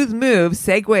smooth move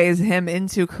segues him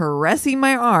into caressing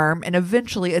my arm and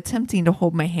eventually attempting to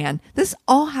hold my hand. This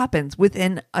all happens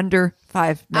within under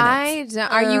 5 minutes.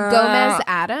 Are you Gomez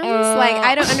Adams? Like,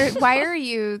 I don't why are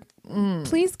you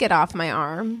please get off my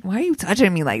arm. Why are you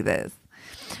touching me like this?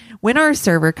 When our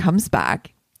server comes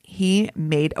back, he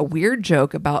made a weird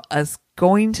joke about us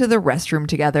going to the restroom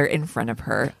together in front of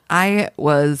her. I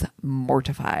was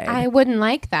mortified. I wouldn't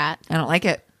like that. I don't like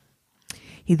it.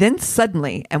 He then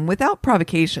suddenly, and without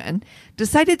provocation,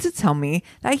 decided to tell me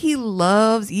that he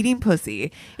loves eating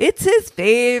pussy. It's his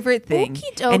favorite thing.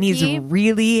 Okey-dokey. And he's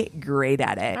really great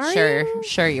at it.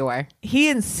 Sure you are. He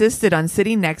insisted on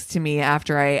sitting next to me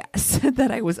after I said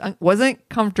that I wasn't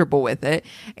comfortable with it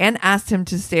and asked him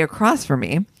to stay across from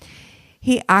me.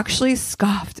 He actually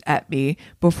scoffed at me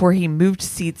before he moved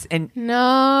seats and... No.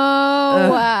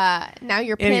 Now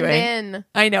you're pinned in.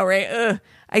 I know, right? Ugh.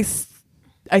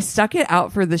 I stuck it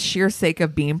out for the sheer sake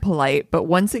of being polite, but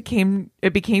once it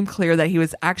became clear that he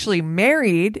was actually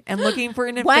married and looking for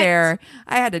an affair,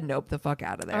 I had to nope the fuck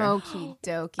out of there. Okie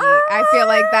dokie. I feel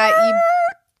like that you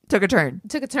took a turn.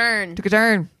 took a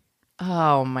turn.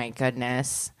 Oh my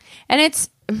goodness. And it's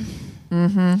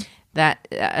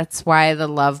that's why the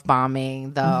love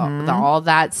bombing, the all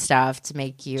that stuff to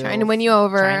make you Trying to win you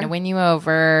over.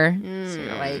 So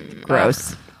you're like,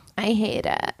 Gross. I hate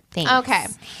it. Thanks. Okay.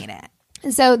 Hate it.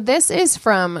 So this is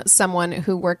from someone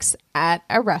who works at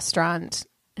a restaurant.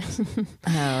 Oh,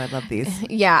 I love these.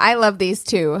 Yeah, I love these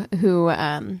too, who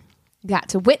got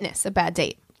to witness a bad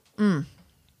date.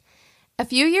 A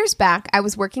few years back, I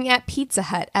was working at Pizza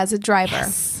Hut as a driver.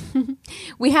 Yes.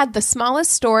 We had the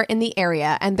smallest store in the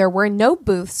area, and there were no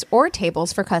booths or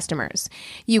tables for customers.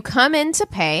 You come in to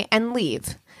pay and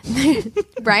leave.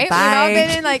 Right? Bye. We've all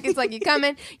been in, like, it's like you come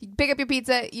in, you pick up your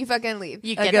pizza, you fucking leave.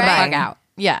 You get the fuck out.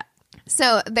 Yeah.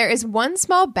 So there is one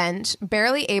small bench,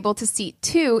 barely able to seat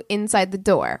two inside the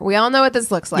door. We all know what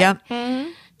this looks like. Yep. Mm-hmm.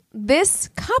 This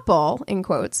couple, in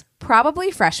quotes,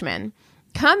 probably freshmen,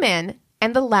 come in,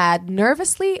 and the lad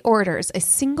nervously orders a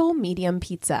single medium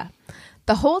pizza.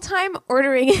 The whole time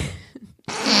ordering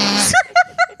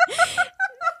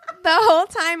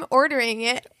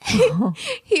it,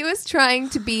 he was trying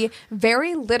to be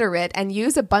very literate and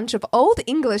use a bunch of old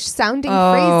English sounding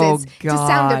phrases to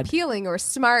sound appealing or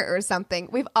smart or something.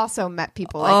 We've also met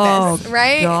people like this,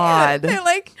 right? God. They're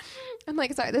like, I'm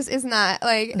like, sorry, this is not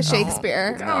like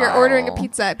Shakespeare. You're ordering a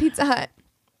pizza at Pizza Hut.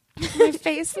 My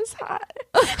face is hot.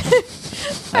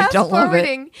 I don't love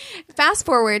it. Fast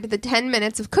forward the 10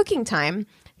 minutes of cooking time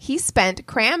he spent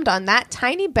crammed on that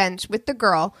tiny bench with the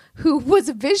girl who was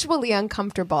visually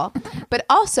uncomfortable, but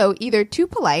also either too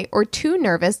polite or too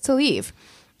nervous to leave.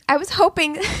 I was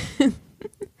hoping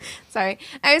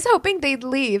they'd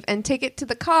leave and take it to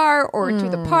the car or to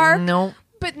the park. No.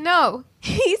 But no,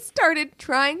 he started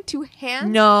trying to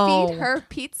hand feed her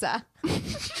pizza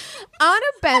on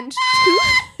a bench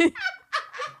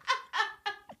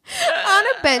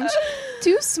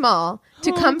too small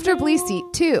to comfortably seat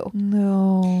two.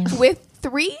 No. With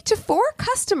 3 to 4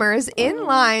 customers in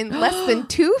line less than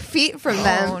 2 feet from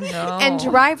them, and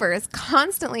drivers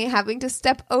constantly having to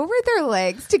step over their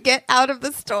legs to get out of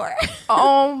the store.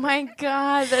 Oh my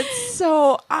God, that's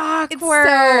so awkward. It's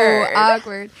so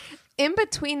awkward. In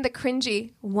between the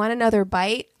cringy one another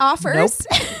bite offers,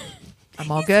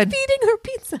 I'm all good. Feeding her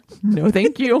pizza. No,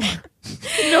 thank you.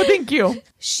 No, thank you.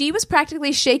 She was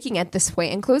practically shaking at this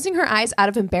point and closing her eyes out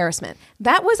of embarrassment.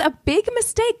 That was a big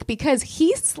mistake because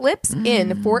he slips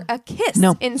in for a kiss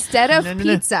instead of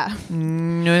pizza.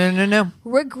 No.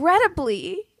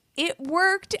 Regrettably, it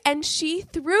worked and she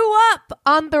threw up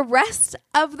on the rest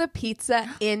of the pizza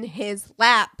in his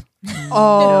lap.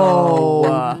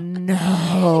 Oh,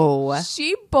 no.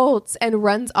 She bolts and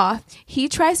runs off. He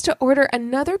tries to order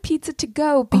another pizza to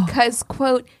go because,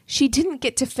 quote, she didn't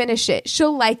get to finish it.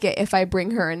 She'll like it if I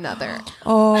bring her another.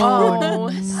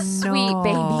 Oh, sweet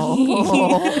baby.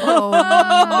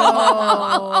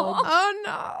 Oh,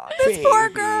 no. This poor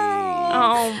girl.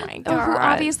 Oh, my God. Who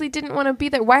obviously didn't want to be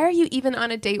there. Why are you even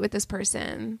on a date with this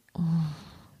person?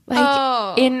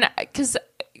 Because...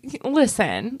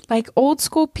 Listen, like old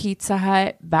school Pizza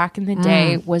Hut back in the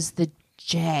day was the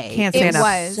J. Can't say enough.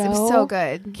 It was so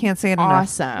good. Can't say it enough.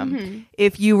 Awesome. Mm-hmm.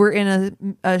 If you were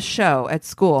in a show at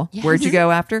school, where'd you go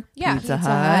after? Yeah. Pizza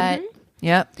Hut.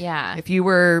 Yep. Yeah. If you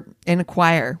were in a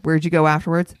choir, where'd you go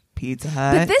afterwards? Pizza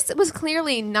Hut. But this was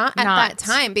clearly not at that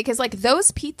time because like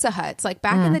those Pizza Huts, like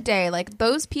back in the day, like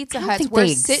those Pizza Huts were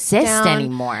sit down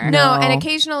anymore. No, and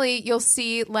occasionally you'll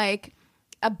see like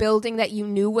a building that you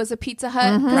knew was a Pizza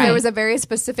Hut because there was a very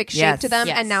specific shape to them,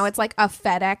 and now it's like a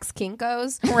FedEx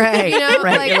Kinko's, right? You know,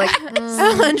 right. like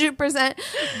 100%.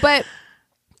 But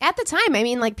at the time, I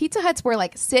mean, like Pizza Huts were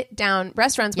like sit down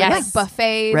restaurants with like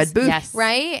buffets, red booth,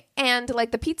 right? And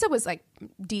like the pizza was like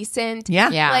decent, yeah.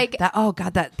 Like that. Oh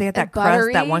God, they had that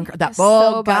buttery, crust, that one. That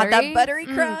so God, buttery. that buttery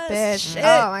crust. Bitch.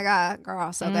 Oh my God,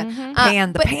 girl, so good.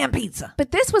 Pan pizza.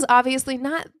 But this was obviously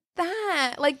not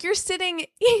that. Like you're sitting.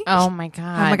 Oh my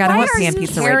God. Oh my God, I want pan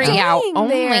pizza right now. Out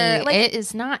only. Like, it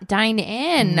is not dine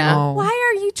in. No. Why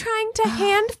are you trying to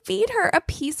hand feed her a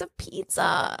piece of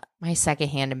pizza? My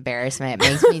secondhand embarrassment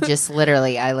makes me just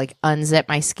literally, I like unzipped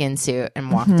my skin suit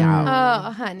and walked out.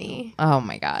 Oh, honey. Oh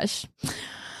my gosh.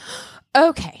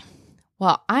 Okay.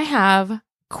 Well, I have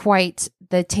quite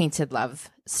the Tainted Love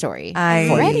story. I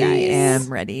for you guys.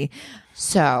 am ready.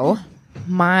 So,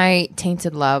 my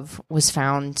Tainted Love was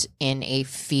found in a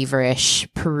feverish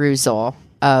perusal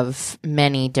of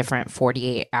many different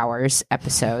 48 Hours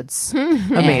episodes.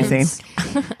 Amazing.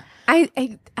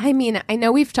 I mean, I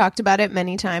know we've talked about it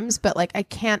many times, but like I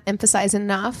can't emphasize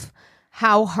enough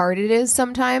how hard it is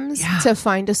sometimes to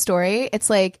find a story. It's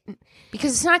like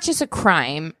because it's not just a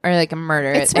crime or like a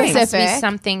murder. It's there has to be specific.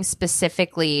 something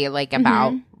specifically like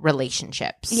about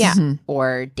relationships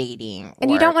or dating. And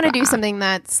you don't want to do something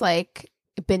that's like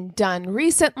been done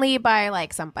recently by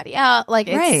like somebody else. Like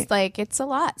it's like it's a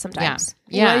lot sometimes.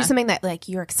 You want to do something that like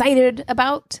you're excited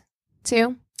about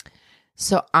too.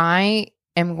 So I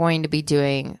am going to be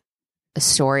doing a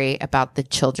story about the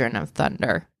Children of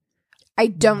Thunder. I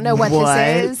don't know what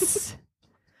this is.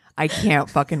 I can't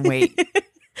fucking wait.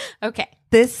 Okay.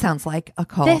 This sounds like a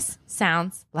cult. This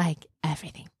sounds like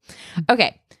everything.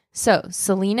 Okay. So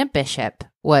Selena Bishop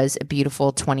was a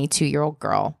beautiful 22-year-old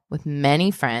girl with many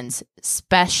friends,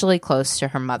 especially close to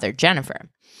her mother, Jennifer.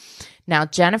 Now,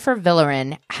 Jennifer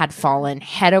Villerin had fallen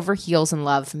head over heels in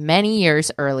love many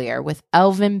years earlier with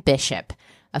Elvin Bishop,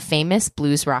 a famous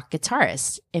blues rock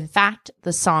guitarist. In fact,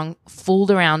 the song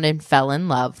Fooled Around and Fell in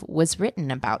Love was written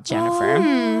about Jennifer.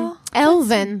 Oh,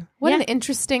 Elvin. What an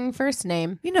interesting first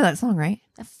name. You know that song, right?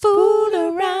 I fooled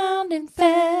around and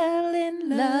fell in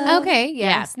love. Okay,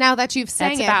 yes. Now that you've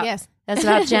sang yes. That's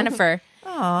about Jennifer.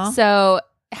 Aww. So,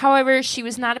 however, she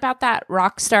was not about that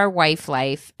rock star wife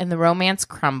life, and the romance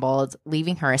crumbled,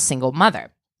 leaving her a single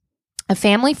mother. A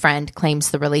family friend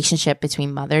claims the relationship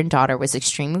between mother and daughter was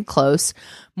extremely close,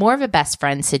 more of a best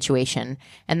friend situation,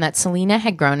 and that Selena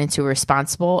had grown into a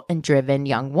responsible and driven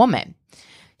young woman.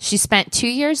 She spent 2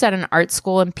 years at an art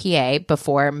school in PA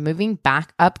before moving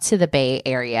back up to the Bay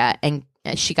Area, and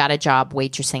she got a job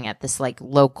waitressing at this like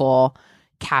local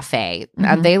cafe.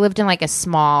 They lived in like a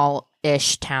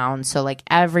small-ish town, so like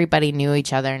everybody knew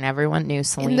each other and everyone knew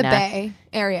Selena. In the Bay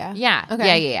Area. Yeah.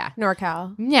 Okay. Yeah.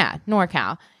 NorCal. Yeah,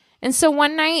 NorCal. And so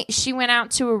one night she went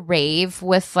out to a rave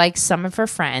with like some of her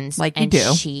friends. Like you and do.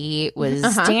 She was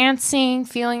dancing,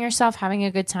 feeling herself, having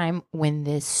a good time when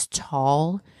this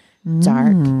tall,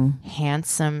 dark,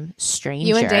 handsome stranger.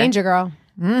 You in danger, girl.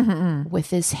 With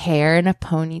his hair in a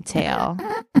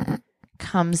ponytail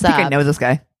comes I think up. I know this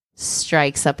guy.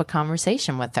 Strikes up a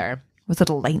conversation with her. Was it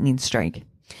a lightning strike?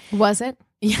 Was it?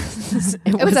 Yes.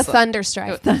 It was a thunder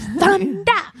strike. Thunder.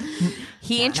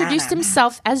 He introduced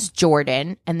himself as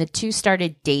Jordan, and the two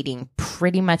started dating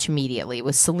pretty much immediately,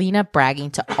 with Selena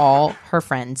bragging to all her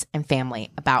friends and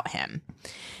family about him.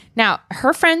 Now,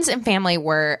 her friends and family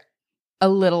were a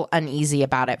little uneasy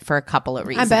about it for a couple of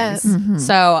reasons. I bet.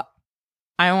 So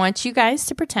I want you guys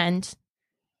to pretend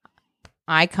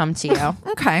I come to you.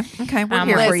 Okay. We're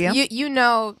here for you. You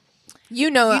know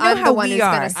I'm how the one we who's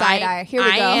are. going to side eye. Here we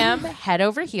go. I am head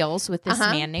over heels with this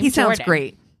man named He sounds Jordan.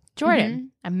 great.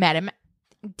 Jordan. I met him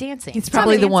dancing. He's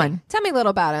probably the one. Tell me a little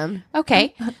about him.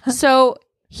 Okay. So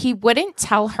he wouldn't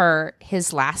tell her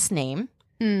his last name,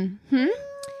 Okay.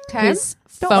 his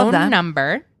Don't love phone that.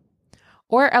 number,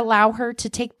 or allow her to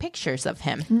take pictures of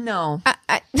him. No.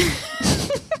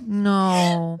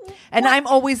 No. And I'm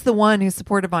always the one who's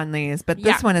supportive on these, but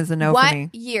this one is a no for me.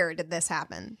 What year did this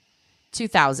happen?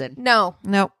 2000. No.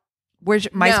 Nope. Where's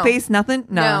MySpace? Nothing?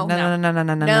 No.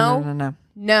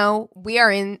 No, we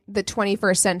are in the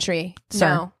 21st century. Sir.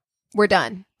 No, we're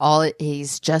done.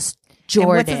 He's just And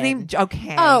Jordan. what's his name?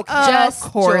 Okay. Oh, just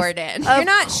of course. Jordan. You're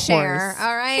not course. Cher,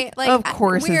 all right? Like, Of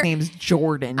course, his we're- name's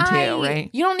Jordan too, right?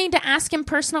 You don't need to ask him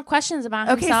personal questions about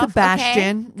Okay, himself.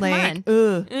 Sebastian. Okay? Like, Come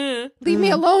on. ugh. Leave me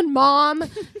alone, Mom.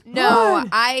 No,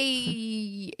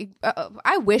 I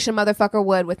wish a motherfucker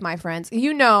would with my friends.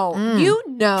 You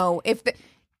know, if the,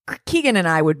 Keegan and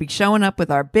I would be showing up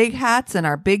with our big hats and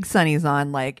our big sunnies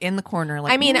on, like in the corner.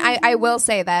 Like, I mean, I will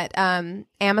say that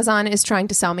Amazon is trying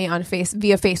to sell me on via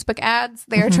Facebook ads.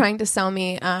 They are trying to sell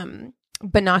me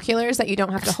binoculars that you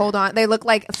don't have to hold on. They look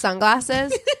like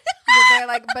sunglasses, but they're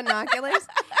like binoculars.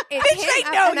 It Bitch,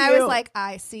 I know and I you. was like,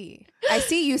 I see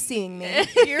you seeing me.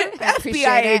 your I appreciate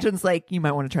FBI it. agent's like, you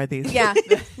might want to try these. Yeah,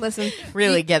 listen,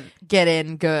 Really get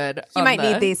in good. You on might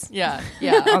the- need these. Yeah,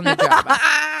 on the drama.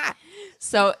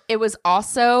 So it was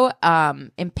also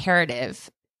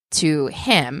imperative to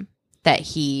him that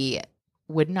he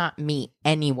would not meet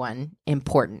anyone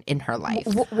important in her life.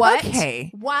 What?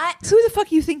 Okay. What? Who the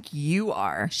fuck you think you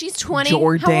are? She's 20.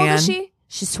 Jordan. How old is she?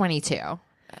 She's 22.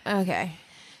 Okay.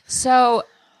 So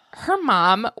her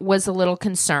mom was a little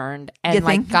concerned and You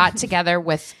like think? got together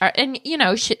with, and you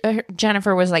know,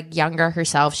 Jennifer was like younger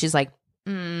herself. She's like,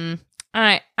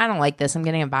 I don't like this. I'm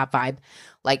getting a bad vibe.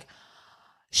 Like,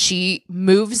 she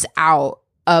moves out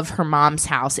of her mom's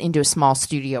house into a small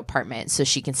studio apartment so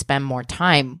she can spend more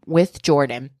time with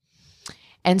Jordan.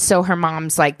 And so her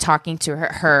mom's like talking to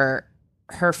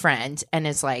her friend and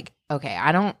is like, okay,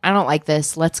 I don't like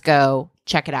this. Let's go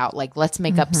check it out. Like, let's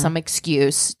make up some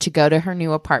excuse to go to her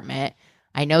new apartment.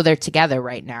 I know they're together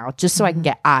right now, just so I can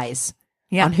get eyes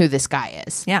on who this guy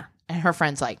is. Yeah. And her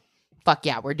friend's like, fuck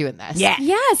yeah, we're doing this. Yeah.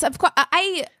 Yes, of course.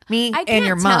 I And can't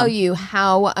your mom. tell you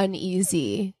how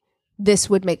uneasy this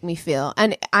would make me feel.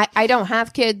 And I don't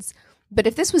have kids, but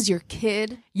if this was your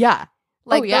kid, Yeah.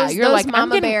 like You're those like, I'm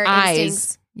mama getting bear eyes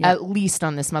instincts. at least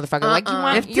on this motherfucker. Like, you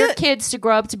want If your the- kids to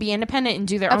grow up to be independent and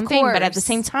do their Of own thing, but at the course.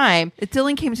 same time, If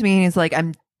Dylan came to me and he's like,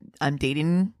 I'm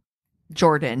dating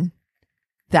Jordan.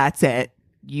 That's it.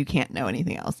 You can't know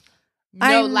anything else.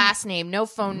 No last name, no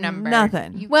phone number.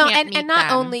 Nothing. You well, can't and meet not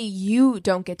them. only you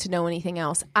don't get to know anything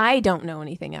else, I don't know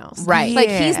anything else. Right. Like,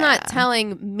 he's not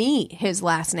telling me his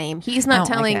last name. He's not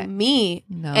telling me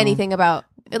anything about,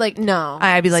 like, no.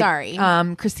 I'd be like, sorry.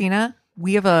 Christina,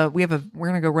 we're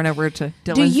gonna go run over to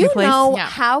Dylan's Do you place. know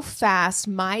how fast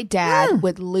my dad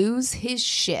would lose his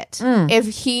shit if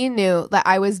he knew that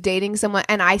I was dating someone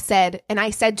and I said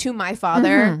to my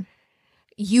father,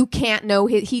 you can't know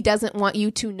he doesn't want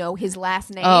you to know his last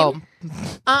name.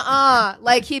 Oh.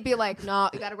 Like, he'd be like,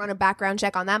 no, you got to run a background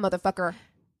check on that motherfucker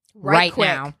right quick.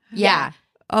 now. Yeah.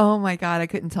 Oh my God, I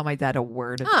couldn't tell my dad a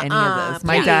word of any of this.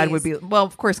 My dad would be, well,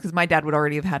 of course, because my dad would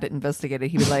already have had it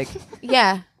investigated. He would like,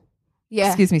 yeah.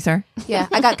 Excuse me, sir. Yeah,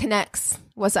 I got connects.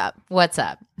 What's up?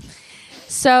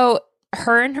 So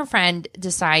her and her friend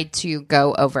decide to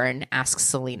go over and ask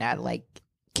Selena, like,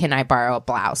 can I borrow a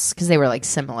blouse? Because they were like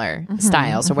similar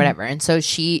styles or whatever. And so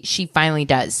she finally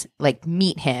does like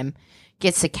meet him,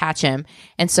 gets to catch him.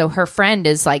 And so her friend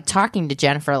is like talking to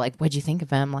Jennifer, like, what'd you think of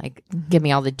him? Like, give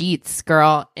me all the deets,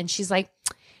 girl. And she's like,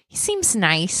 he seems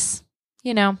nice,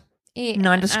 you know.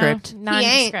 Nondescript.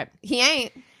 Nondescript. He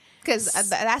ain't. Because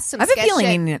that's some I have a sketch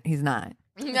feeling shit. he's not.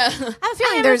 I have a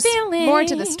feeling there's more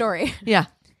to the story. Yeah.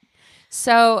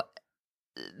 So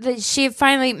she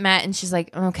finally met and she's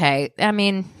like, okay, I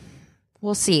mean,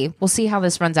 we'll see. We'll see how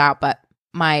this runs out, but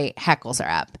my heckles are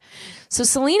up. So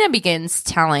Selena begins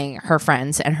telling her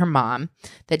friends and her mom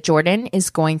that Jordan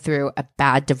is going through a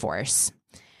bad divorce,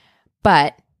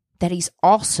 but that he's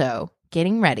also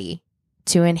getting ready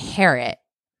to inherit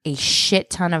a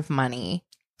shit ton of money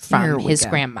from his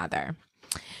grandmother.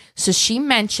 So she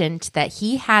mentioned that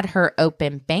he had her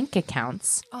open bank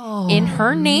accounts in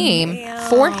her name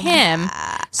for him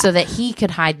so that he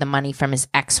could hide the money from his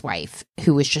ex-wife,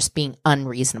 who was just being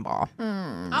unreasonable.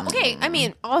 Okay, I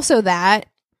mean, also that.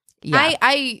 Yeah.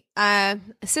 I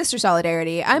sister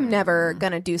solidarity. I'm never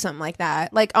gonna do something like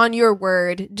that. Like, on your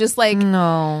word, just like,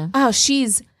 no. Oh,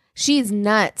 she's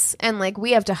nuts, and like,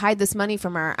 we have to hide this money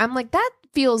from her. I'm like, that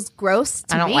feels gross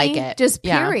to me. I don't like it. Just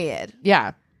period.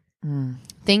 Yeah.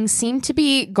 Things seem to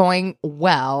be going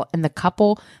well, and the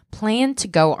couple plan to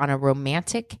go on a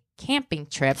romantic camping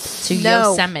trip to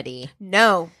Yosemite.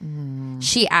 No.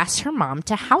 She asked her mom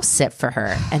to house sit for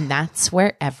her, and that's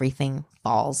where everything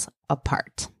falls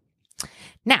apart.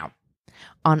 Now,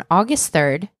 on August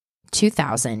 3rd,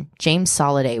 2000, James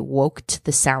Soliday woke to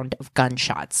the sound of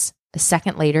gunshots. A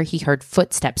second later, he heard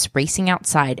footsteps racing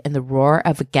outside and the roar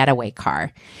of a getaway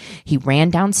car. He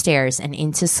ran downstairs and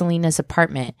into Selena's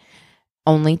apartment,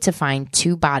 only to find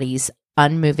two bodies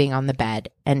unmoving on the bed,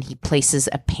 and he places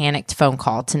a panicked phone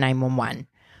call to 911.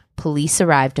 Police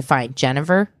arrived to find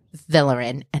Jennifer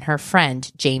Villerin and her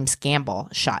friend James Gamble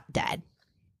shot dead.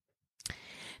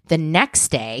 The next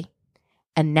day,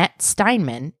 Annette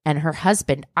Steinman and her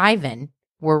husband Ivan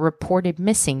were reported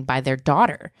missing by their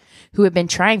daughter, who had been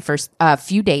trying for a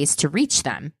few days to reach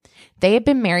them. They had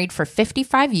been married for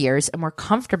 55 years and were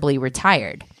comfortably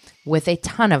retired, with a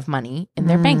ton of money in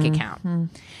their bank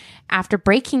account. After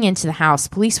breaking into the house,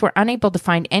 police were unable to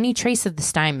find any trace of the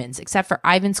Steinmans except for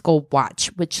Ivan's gold watch,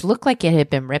 which looked like it had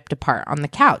been ripped apart on the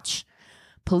couch.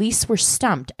 Police were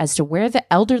stumped as to where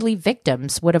the elderly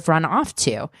victims would have run off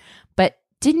to, but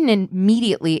didn't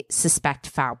immediately suspect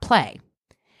foul play.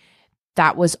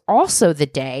 That was also the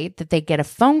day that they get a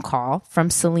phone call from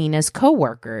Selena's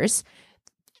coworkers.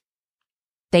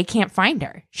 They can't find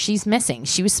her. She's missing.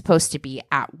 She was supposed to be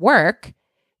at work,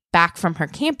 back from her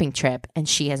camping trip, and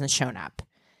she hasn't shown up.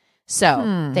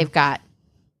 So they've got,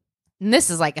 and this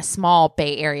is like a small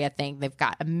Bay Area thing. They've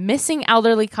got a missing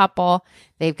elderly couple.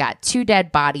 They've got two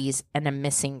dead bodies and a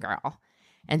missing girl.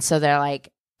 And so they're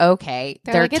like, okay.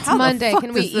 They're like, it's Monday.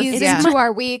 Can we ease into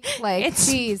our week? Like,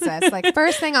 Jesus. Like,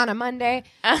 first thing on a Monday.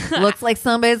 Looks like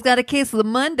somebody's got a case of the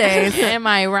Mondays. Am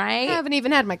I right? I haven't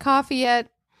even had my coffee yet.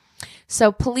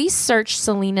 So police search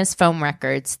Selena's phone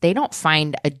records. They don't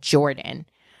find a Jordan.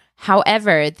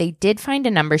 However, they did find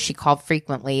a number she called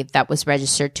frequently that was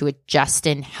registered to a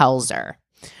Justin Helzer.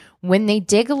 When they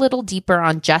dig a little deeper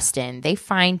on Justin, they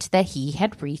find that he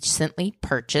had recently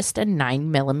purchased a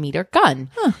 9mm gun,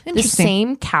 the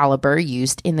same caliber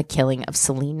used in the killing of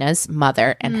Selena's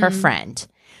mother and her friend.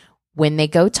 When they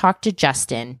go talk to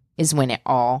Justin is when it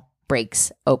all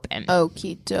breaks open.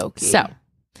 Okie dokie. So,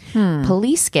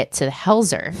 police get to the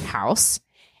Helzer house,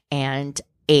 and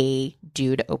a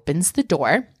dude opens the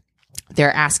door.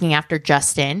 They're asking after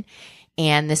Justin,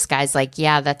 and this guy's like,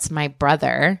 yeah, that's my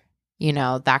brother. You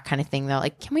know, that kind of thing. They're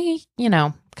like, can we,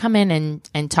 come in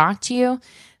and talk to you?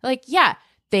 Like, yeah,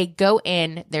 They go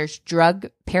in. There's drug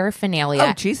paraphernalia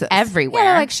Oh, Jesus. everywhere.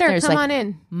 Yeah, like, sure, There's come like on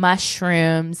in.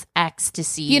 mushrooms,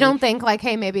 ecstasy. You don't think like,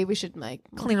 hey, maybe we should like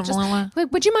Clean them just, all up.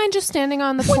 would you mind just standing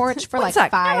on the porch for one like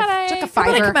sec. five? Just like a How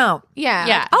about I fiver. come out? Yeah.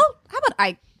 Yeah. Like, oh, how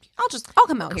about I'll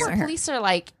come out So here. police are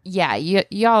like, yeah,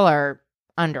 y'all are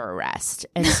under arrest.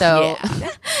 And so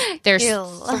there's Ew.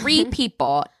 3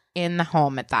 people in the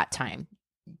home at that time.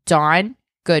 Don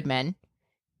Goodman,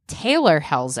 Taylor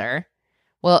Helzer.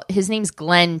 Well, his name's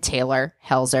Glenn Taylor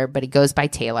Helzer, but he goes by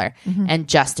Taylor, and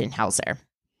Justin Helzer.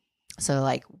 So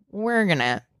like, we're going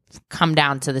to come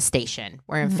down to the station.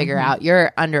 We're going to figure out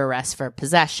you're under arrest for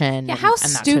possession. Yeah, and, how and that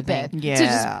sort of stupid. thing. Yeah. To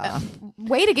just,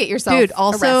 way to get yourself Dude,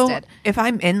 also, arrested. if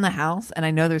I'm in the house and I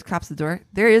know there's cops at the door,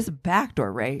 there is a back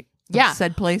door, right? Of Yeah.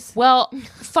 said place. Well,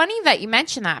 funny that you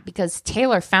mention that because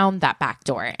Taylor found that back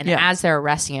door. And Yeah. as they're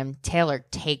arresting him, Taylor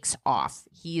takes off.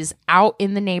 He's out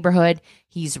in the neighborhood.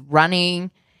 He's running.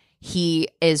 He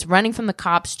is running from the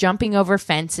cops, jumping over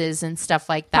fences and stuff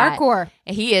like that. Parkour.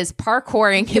 He is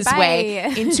parkouring his Goodbye. way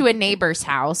into a neighbor's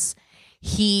house.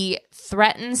 He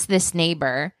threatens this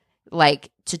neighbor, like,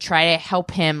 to try to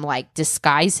help him, like,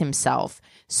 disguise himself.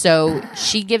 So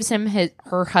she gives him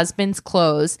her husband's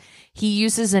clothes. He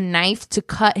uses a knife to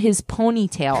cut his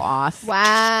ponytail off.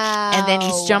 Wow. And then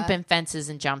he's jumping fences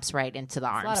and jumps right into the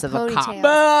arms of a cop.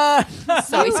 ponytails.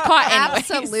 So he's caught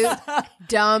anyways. Absolute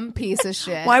dumb piece of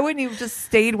shit. Why wouldn't you have just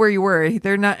stayed where you were?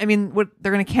 They're not, I mean,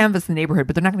 they're going to canvass the neighborhood,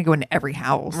 but they're not going to go into every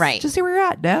house. Right. Just stay where you're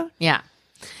at, no? Yeah.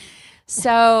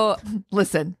 So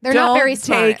Listen, They're don't not very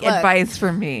smart. take Look. advice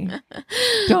from me.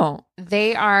 Don't.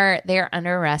 they're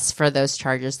under arrest for those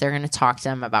charges. They're going to talk to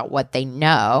them about what they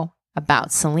know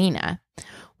about Selena.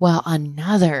 Well,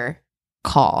 another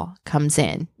call comes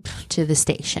in to the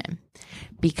station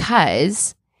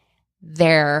because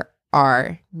there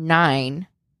are 9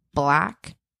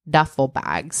 black duffel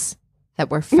bags that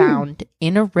were found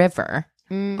in a river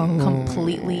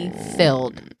completely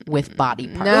filled with body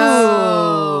parts.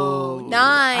 No. 9.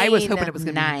 I was hoping it was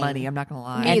going to be 9. money. I'm not going to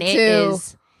lie. And Me too.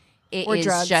 it Or is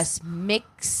drugs. just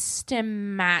mixed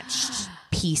and matched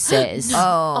pieces.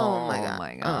 Oh my God.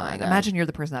 my Oh God. my God. Imagine you're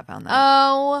the person that found that.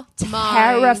 Oh my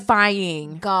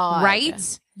Terrifying. God.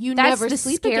 Right? You That's never the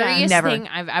sleep scariest again. Never. thing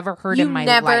I've ever heard You in my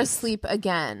never life. sleep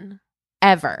again.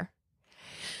 Ever.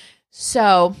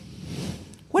 So,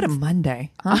 What a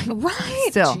Monday. Huh? Right.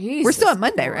 Still. Jesus We're still on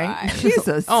Monday, right? Christ.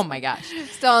 Jesus. oh my gosh.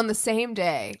 Still on the same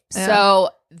day. Yeah. So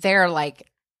they're like,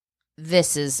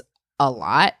 this is a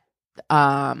lot.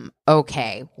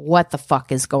 Okay, what the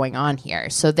fuck is going on here?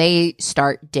 So they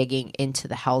start digging into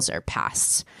the Helzer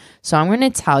pasts. So I'm going to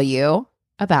tell you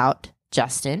about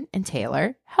Justin and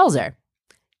Taylor Helzer.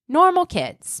 Normal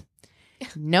kids.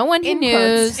 No one who In knew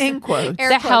quotes. In quotes. Air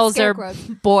the quotes, scare Helzer quotes.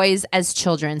 boys as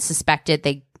children suspected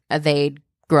they'd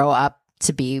grow up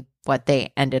to be what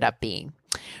they ended up being.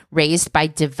 Raised by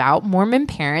devout Mormon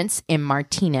parents in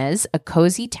Martinez, a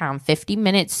cozy town 50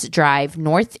 minutes drive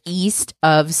northeast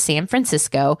of San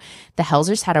Francisco, the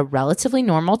Helzers had a relatively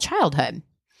normal childhood.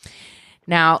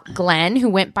 Now, Glenn, who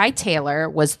went by Taylor,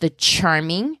 was the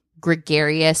charming,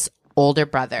 gregarious older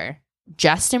brother.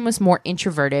 Justin was more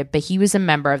introverted, but he was a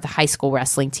member of the high school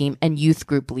wrestling team and youth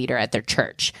group leader at their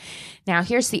church. Now,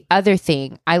 here's the other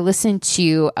thing. I listened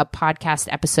to a podcast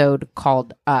episode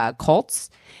called Cults,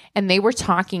 and they were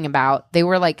talking about, they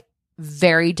were like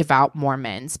very devout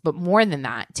Mormons, but more than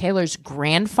that, Taylor's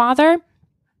grandfather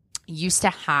used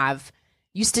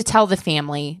to tell the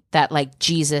family that like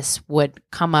Jesus would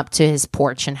come up to his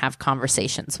porch and have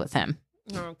conversations with him.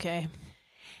 Okay.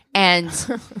 And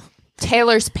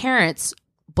Taylor's parents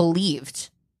believed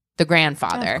the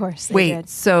grandfather. Of course. they Wait, did.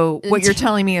 so what you're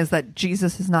telling me is that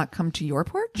Jesus has not come to your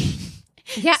porch?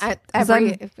 Yeah.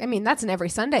 I mean, that's an every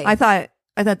Sunday. I thought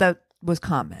that was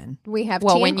common. we have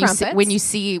Well, tea when and you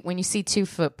crumpets. see 2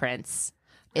 footprints,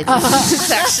 it's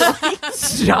actually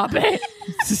Stop it.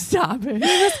 Stop it.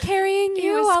 He was carrying he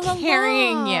you was all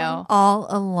carrying along. you All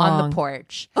along. on the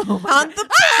porch. On the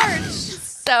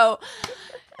porch.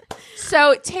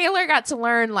 So Taylor got to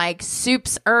learn like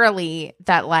soups early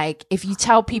that like if you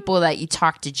tell people that you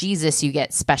talk to Jesus, you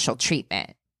get special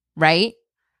treatment, right?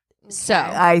 So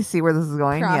I see where this is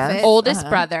going. Prophet. Yes. oldest Uh-huh.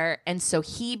 brother, and so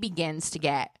he begins to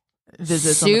get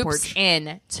Visits on the soups porch.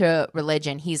 into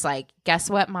religion. He's like, guess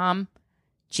what, Mom?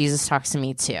 Jesus talks to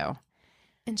me too.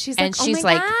 And she's And like, she's oh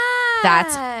my like, God.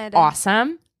 That's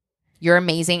awesome. You're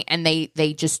amazing. And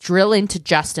they just drill into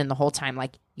Justin the whole time.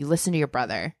 Like, you listen to your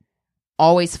brother.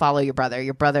 Always follow your brother.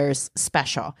 Your brother's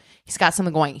special. He's got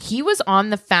something going. He was on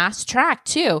the fast track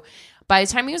too. by the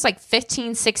time he was like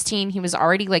 15, 16, he was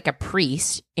already like a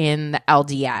priest in the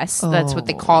LDS. That's what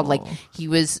they called, like, he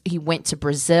went to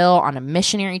Brazil on a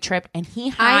missionary trip, and he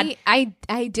had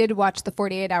I did watch the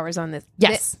 48 Hours on this.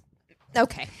 Yes.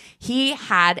 Okay. He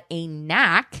had a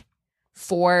knack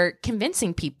for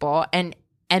convincing people, and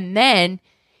then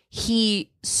he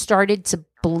started to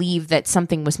believe that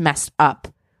something was messed up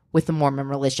with the Mormon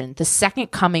religion. The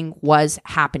second coming was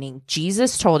happening.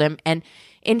 Jesus told him, and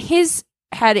in his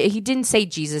head, he didn't say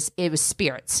Jesus, it was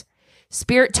spirits.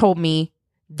 Spirit told me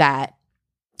that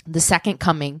the second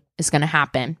coming is going to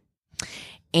happen,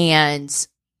 and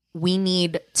we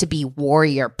need to be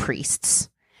warrior priests,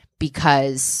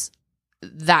 because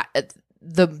that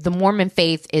the Mormon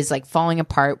faith is like falling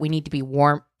apart. We need to be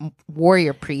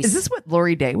warrior priests. Is this what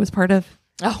Lori Day was part of?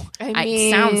 Oh,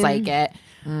 it sounds like it.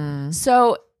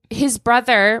 So his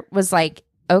brother was like,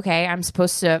 okay, I'm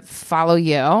supposed to follow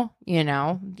you. You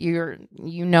know, you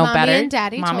know Mommy better. And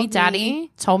Daddy Mommy, told Daddy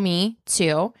me. told me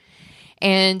too.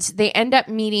 And they end up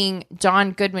meeting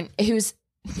John Goodwin, it's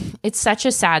such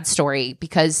a sad story,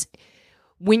 because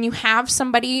when you have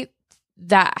somebody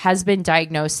that has been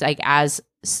diagnosed like as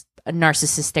a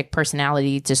narcissistic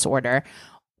personality disorder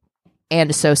and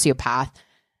a sociopath,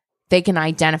 they can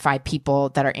identify people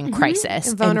that are in crisis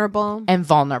And vulnerable. and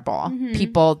vulnerable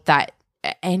people that,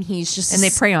 and he's just And they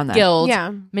prey on that. skilled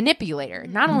Yeah. manipulator.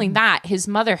 Not only that, his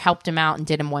mother helped him out and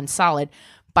did him one solid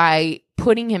by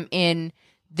putting him in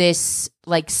this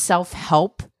like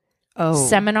self-help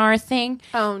seminar thing.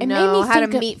 Oh, It made no. me How to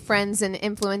think of- meet friends and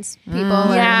influence people.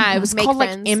 Yeah, or it was make called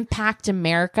friends. like Impact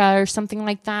America or something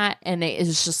like that. And it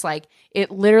was just like, it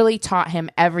literally taught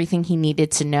him everything he needed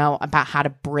to know about how to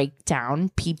break down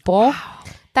people.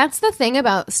 That's the thing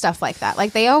about stuff like that.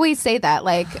 Like, they always say that.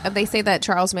 Like, they say that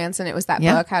Charles Manson, it was that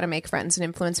Yeah. book, How to Make Friends and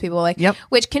Influence People. Like, Yep.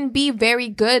 which can be very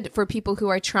good for people who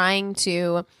are trying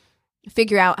to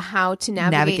figure out how to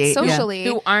navigate yeah. socially.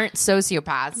 Who aren't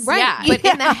sociopaths. Right. Yeah. But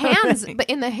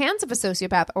in the hands of a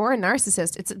sociopath or a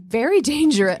narcissist, it's very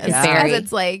dangerous. Yeah. Very. Because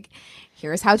it's like,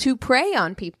 here's how to prey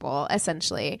on people,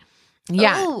 essentially.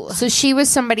 Yeah. Oh. So she was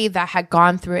somebody that had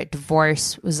gone through a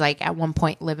divorce, was like at one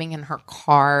point living in her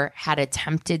car, had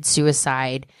attempted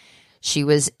suicide. She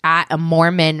was at a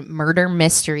Mormon murder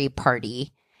mystery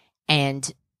party,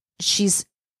 and she's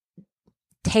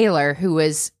Taylor, who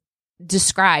was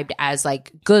described as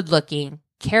like good looking,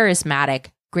 charismatic,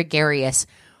 gregarious,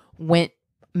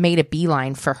 made a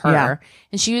beeline for her. Yeah.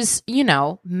 And she was,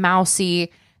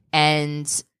 mousy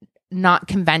and not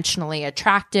conventionally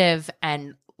attractive,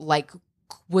 and like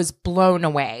was blown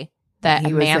away that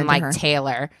He a was man into like her.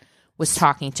 Taylor was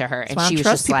talking to her. So And I she don't was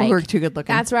trust just people like, who are too good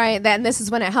looking. That's right. Then this is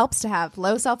when it helps to have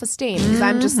low self-esteem, because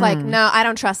I'm just like, no, I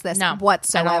don't trust this No,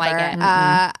 whatsoever. I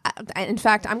don't like it. In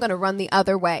fact, I'm going to run the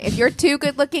other way. If you're too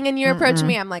good looking and you're approaching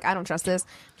me, I'm like, I don't trust this.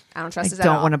 I don't trust this I at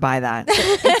all. don't want to buy that.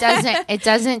 it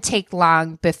doesn't take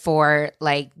long before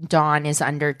like Dawn is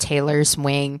under Taylor's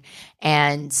wing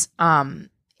and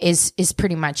is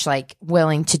pretty much like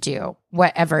willing to do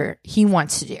whatever he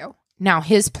wants to do. Now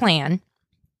his plan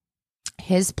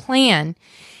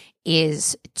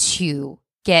is to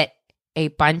get a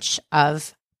bunch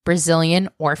of Brazilian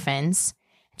orphans,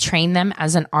 train them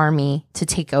as an army to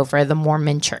take over the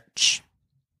Mormon church.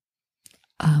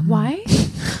 Why?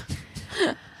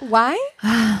 Why?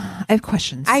 I have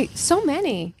questions. So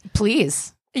many.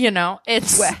 Please.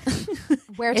 It's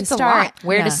Where to it's a start? lot.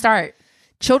 Where Yeah. to start?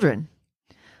 Children.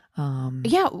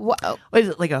 Yeah. What is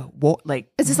it, like a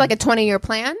like? Is this like a 20-year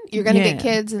plan? You're going to Yeah. get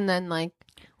kids and then like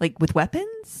with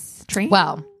weapons? Train?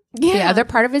 Well, the other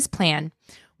part of his plan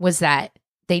was that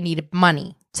they needed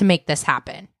money to make this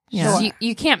happen. Yeah. So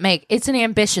you can't make it's an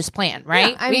ambitious plan,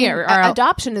 right? Yeah, I mean,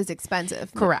 adoption is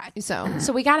expensive. Correct. So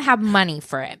we got to have money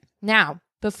for it. Now,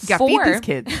 you gotta feed before these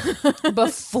kids.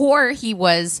 before he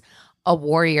was a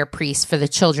warrior priest for the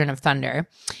Children of Thunder,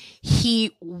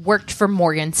 he worked for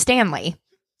Morgan Stanley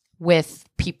with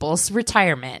people's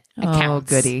retirement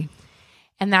accounts. Oh, goody.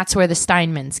 And that's where the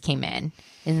Steinmans came in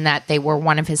that they were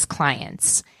one of his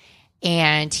clients.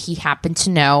 And he happened to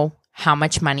know how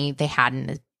much money they had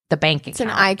in the bank account. it's an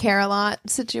I care a lot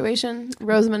situation.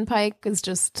 Rosamund Pike is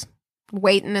just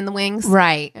waiting in the wings.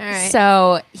 Right. All right.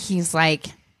 So he's like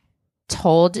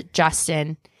told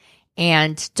Justin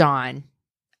and Dawn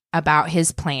about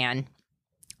his plan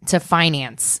to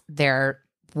finance their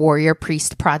warrior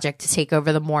priest project to take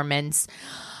over the Mormons,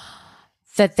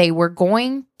 that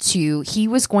he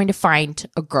was going to find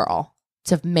a girl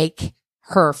to make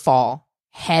her fall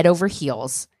head over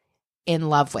heels in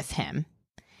love with him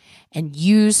and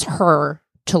use her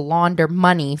to launder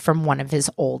money from one of his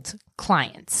old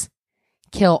clients,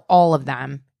 kill all of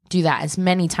them, do that as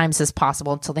many times as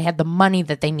possible until they had the money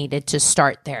that they needed to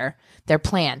start their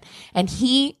plan. And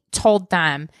he told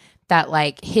them that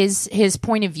like his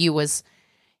point of view was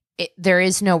there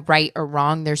is no right or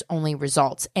wrong. There's only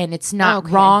results. And it's not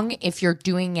wrong if you're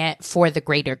doing it for the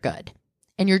greater good.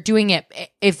 And you're doing it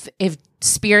if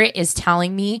Spirit is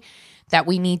telling me that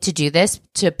we need to do this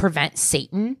to prevent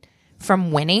Satan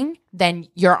from winning, then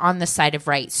you're on the side of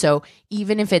right. So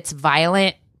even if it's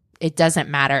violent, it doesn't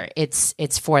matter.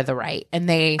 It's for the right. And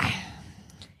they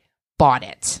bought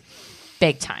it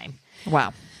big time.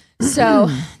 Wow. So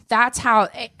that's how,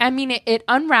 I mean, it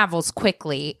unravels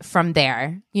quickly from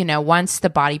there. You know, once the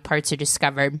body parts are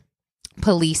discovered,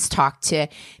 police talk to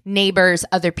neighbors,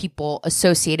 other people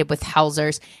associated with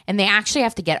Helzers, and they actually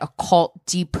have to get a cult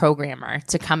deprogrammer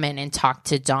to come in and talk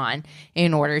to Don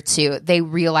in order to, they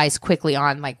realize quickly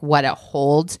on like what a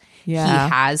hold he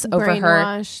has over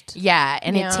her. Yeah,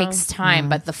 and it takes time,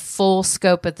 but the full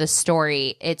scope of the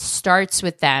story, it starts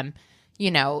with them, you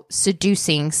know,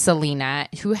 seducing Selena,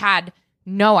 who had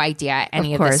no idea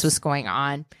any of this was going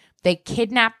on. They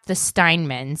kidnapped the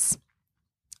Steinmans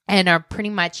and are pretty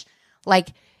much like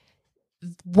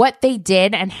what they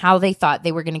did and how they thought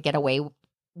they were going to get away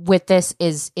with this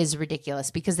is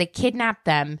ridiculous because they kidnap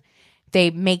them.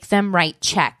 They make them write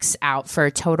checks out for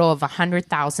a total of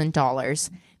 $100,000.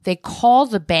 They call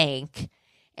the bank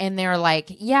and they're like,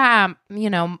 yeah, you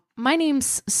know, my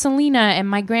name's Selena and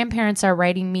my grandparents are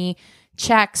writing me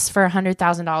checks for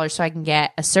 $100,000 so I can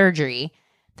get a surgery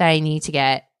that I need to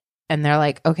get. And they're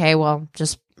like, okay, well,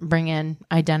 just bring in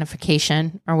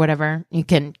identification or whatever. You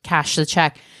can cash the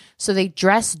check. So they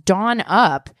dress Dawn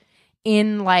up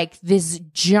in like this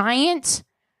giant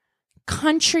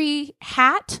country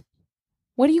hat.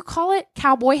 What do you call it?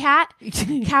 Cowboy hat?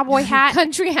 Cowboy hat.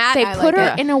 Country hat. They put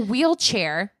her in a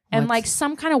wheelchair and like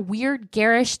some kind of weird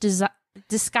garish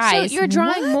disguise. So you're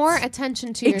drawing more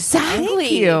attention to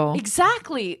exactly.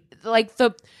 Exactly. Like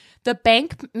the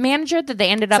bank manager that they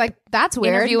ended up like, that's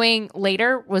weird. Interviewing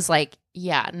later was like,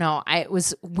 yeah, no, it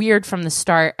was weird from the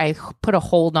start. I put a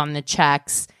hold on the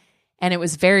checks and it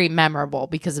was very memorable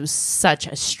because it was such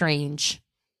a strange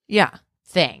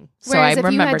thing. Whereas so if I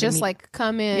remember you had just like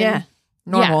come in,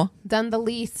 normal, done the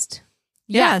least.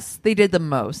 Yes, they did the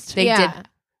most. They did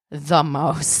the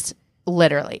most,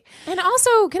 literally. And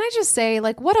also, can I just say,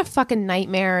 like, what a fucking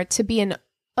nightmare to be in.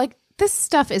 Like, this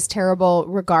stuff is terrible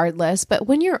regardless, but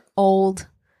when you're old,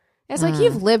 it's like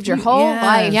you've lived your whole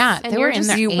life. Yeah, and you're just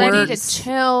ready to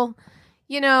chill.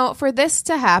 You know, for this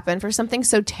to happen, for something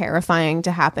so terrifying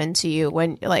to happen to you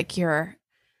when, like, you're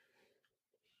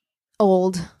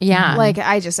old. Yeah. Like,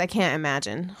 I can't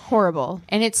imagine. Horrible.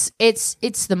 And it's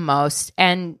the most.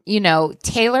 And, you know,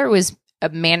 Taylor was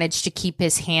managed to keep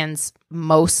his hands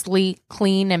mostly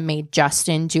clean and made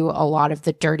Justin do a lot of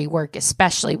the dirty work,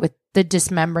 especially with the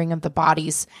dismembering of the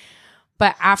bodies.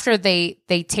 But after they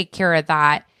take care of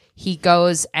that, he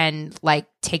goes and like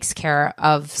takes care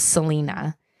of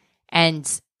Selena.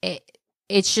 And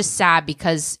it's just sad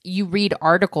because you read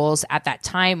articles at that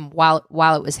time while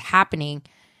it was happening,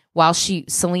 while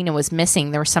Selena was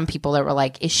missing, there were some people that were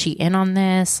like, is she in on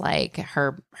this? Like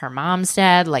her mom's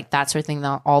dead, like that sort of thing,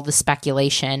 all the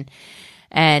speculation.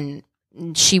 And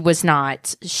she was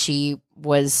not. She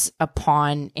was a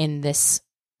pawn in this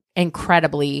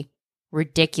incredibly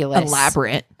ridiculous,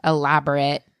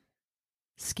 elaborate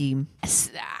scheme.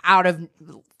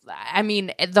 I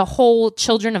mean, the whole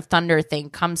Children of Thunder thing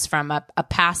comes from a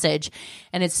passage,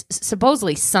 and it's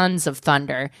supposedly Sons of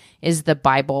Thunder is the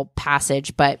Bible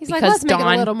passage, but he's because like, let's Dawn, make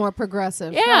it a little more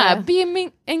progressive.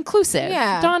 Being inclusive.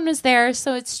 Yeah. Dawn was there,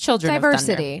 so it's Children of Thunder.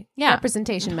 Diversity. Yeah.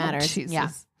 Representation matters. Yeah.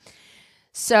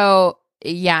 So,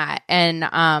 yeah,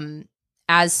 and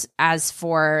as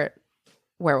for,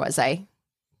 where was I?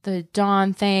 The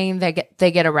Dawn thing,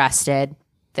 they get arrested.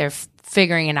 They're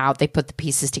figuring it out. They put the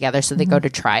pieces together, so they go to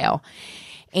trial.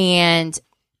 And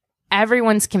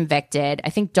everyone's convicted. I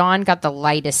think Dawn got the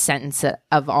lightest sentence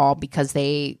of all because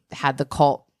they had the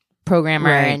cult programmer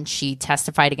and she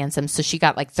testified against them. So she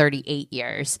got like 38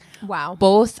 years. Wow.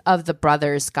 Both of the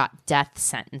brothers got death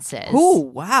sentences. Oh,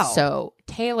 wow. So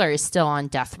Taylor is still on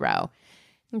death row.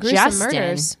 Gruesome Justin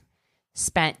murders.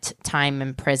 Spent time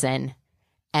in prison.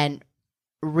 And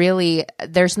really,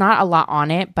 there's not a lot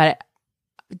on it, but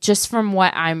just from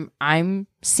what I'm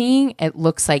seeing, it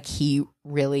looks like he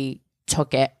really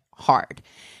took it hard.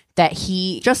 That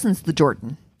Justin's the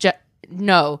Jordan.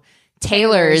 No,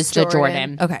 Taylor's the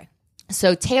Jordan. Okay.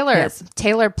 So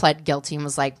Taylor pled guilty and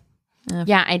was like,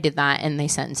 yeah, I did that, and they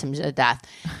sentenced him to death.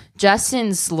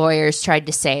 Justin's lawyers tried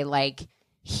to say like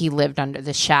he lived under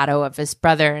the shadow of his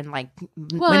brother and like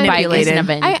manipulated.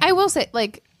 I will say,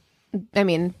 like, I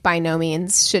mean, by no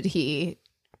means should he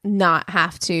not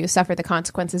have to suffer the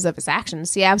consequences of his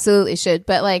actions. He absolutely should.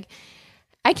 But like,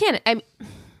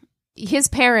 his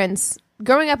parents,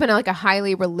 growing up in like a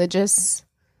highly religious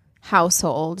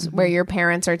household where your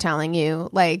parents are telling you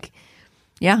like,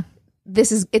 yeah,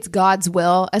 it's God's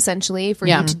will essentially for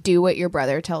you to do what your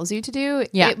brother tells you to do.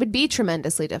 It would be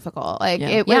tremendously difficult. Like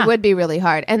it would be really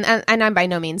hard. And I'm by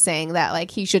no means saying that like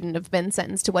he shouldn't have been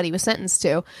sentenced to what he was sentenced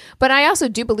to. But I also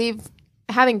do believe,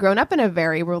 having grown up in a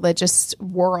very religious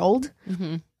world,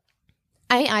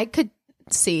 I could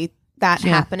see that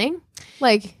happening.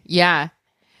 Like, yeah.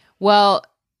 Well,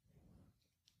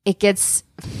 it gets,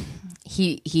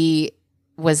 he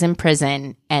was in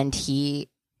prison and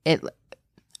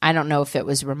I don't know if it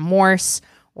was remorse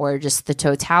or just the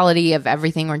totality of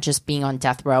everything or just being on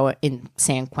death row in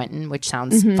San Quentin, which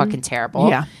sounds fucking terrible.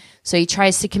 Yeah. So he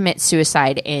tries to commit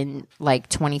suicide in like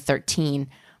 2013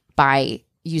 by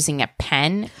using a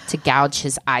pen to gouge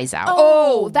his eyes out.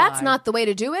 Oh, that's not the way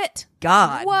to do it.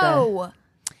 God. Whoa.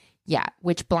 Yeah,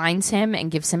 which blinds him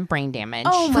and gives him brain damage.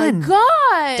 Oh my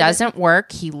God. Doesn't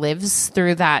work. He lives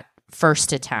through that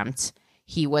first attempt.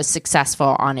 He was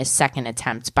successful on his second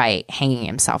attempt by hanging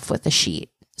himself with a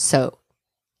sheet. So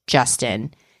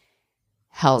Justin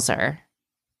Helzer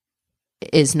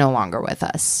is no longer with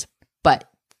us, but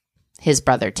his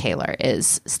brother Taylor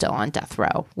is still on death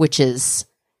row, which is...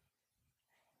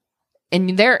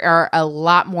 And there are a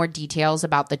lot more details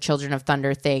about the Children of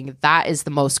Thunder thing. That is the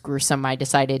most gruesome I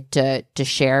decided to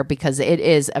share because it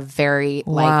is a very,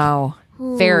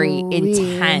 very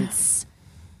intense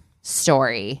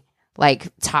story.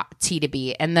 Like T to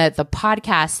B. And the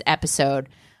podcast episode,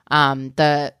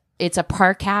 it's a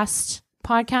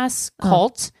podcast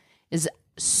cult is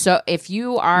so, if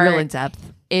you are real in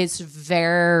depth, is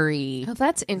very,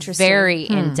 that's interesting, very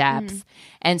in depth.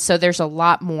 And so there's a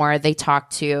lot more. They talk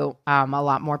to a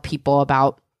lot more people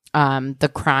about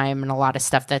the crime and a lot of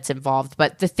stuff that's involved.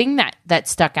 But the thing that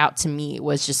stuck out to me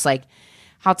was just like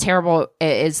how terrible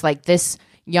it is. Like this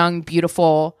young,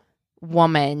 beautiful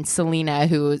woman, Selena,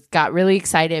 who got really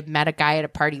excited, met a guy at a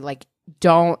party. Like,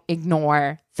 don't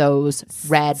ignore those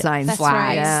red signs,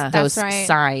 flags, Yeah. those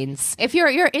signs. If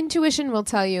your intuition will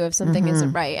tell you if something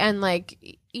isn't right, and like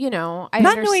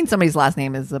not knowing somebody's last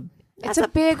name is a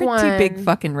big pretty one. Big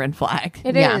fucking red flag.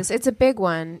 It is. It's a big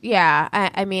one. Yeah.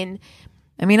 I mean,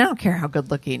 I don't care how good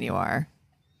looking you are.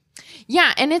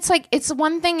 Yeah, and it's like, it's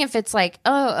one thing if it's like,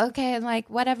 oh, okay, like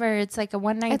whatever, it's like a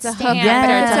one night stand, hookup, but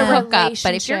it's a yeah. hookup.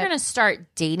 But if you're gonna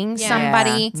start dating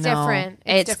somebody, it's different.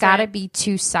 It's got to be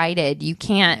two-sided. You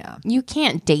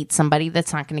can't date somebody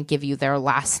that's not going to give you their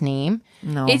last name.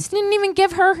 No, it didn't even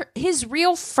give her his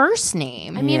real first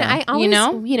name. I mean, I always,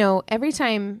 every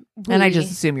time, and I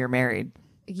just assume you're married.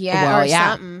 Yeah, well, or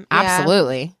something.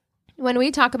 Absolutely. When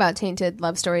we talk about tainted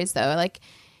love stories, though, like,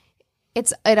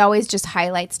 it always just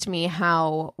highlights to me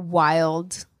how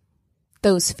wild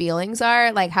those feelings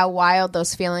are, like how wild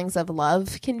those feelings of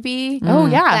love can be. Oh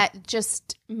yeah, that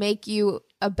just make you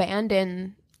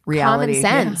abandon reality, common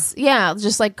sense. Yeah,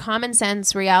 just like common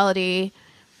sense, reality,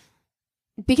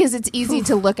 because it's easy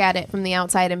to look at it from the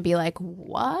outside and be like,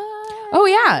 what? Oh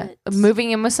yeah,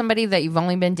 moving in with somebody that you've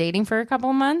only been dating for a couple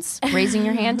of months, raising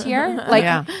your hand here,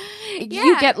 like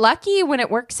you get lucky when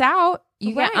it works out,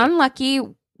 you get unlucky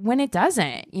when it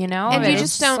doesn't, and you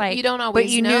just don't. Like, you don't always.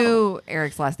 But you knew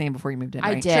Eric's last name before you moved in.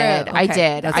 Right? I did. True. I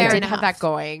did. That's I fair did enough. have that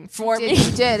going for me.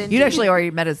 You did. You'd actually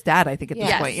already met his dad, I think, at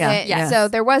this point. Yeah. So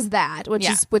there was that,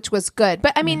 which was good.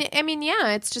 But I mean,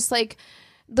 it's just like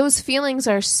those feelings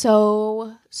are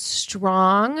so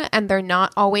strong, and they're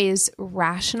not always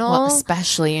rational. Well,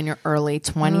 especially in your early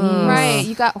 20s. Right.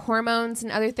 You got hormones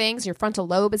and other things. Your frontal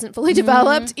lobe isn't fully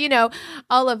developed.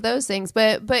 All of those things.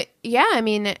 But yeah, I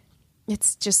mean.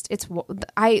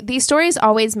 These stories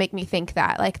always make me think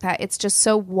that it's just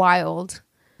so wild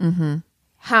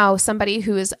how somebody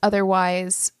who is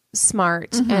otherwise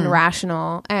smart and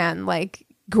rational and like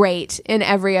great in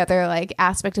every other like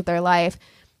aspect of their life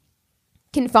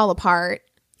can fall apart.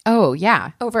 Oh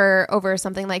yeah, over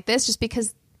something like this, just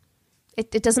because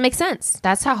it doesn't make sense.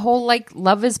 That's how whole like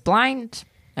Love Is Blind.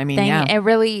 I mean, thing. yeah, it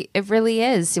really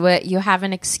is. You have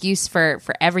an excuse for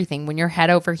everything. When you're head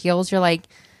over heels, you're like,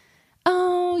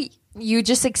 oh, you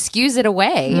just excuse it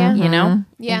away,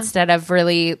 instead of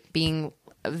really being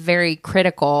very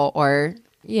critical or,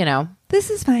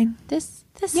 this is fine. This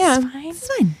is fine. This is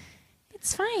fine.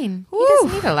 It's fine. He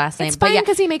doesn't need a last name. It's fine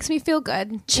because he makes me feel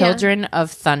good. Children of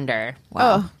Thunder.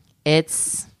 Wow.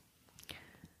 It's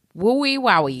wooey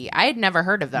wowie. I had never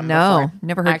heard of them No, before.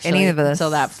 never heard any of this.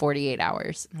 Until that 48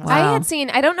 hours. Wow. I had seen,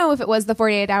 I don't know if it was the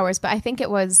 48 hours, but I think it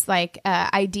was like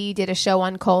ID did a show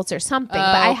on cults or something, but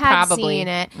I had seen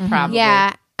it. Probably.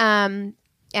 Yeah. And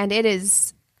it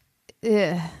is,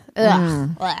 ugh.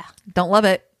 Don't love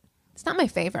it. It's not my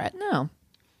favorite. No.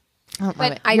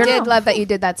 But I did love that you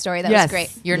did that story. That was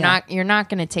great. You're not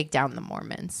going to take down the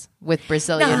Mormons with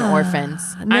Brazilian orphans.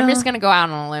 No. I'm just going to go out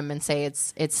on a limb and say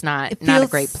it's not a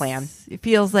great plan. It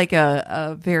feels like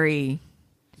a very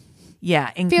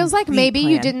feels like maybe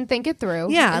plan. you didn't think it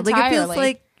through. Yeah, entirely. like it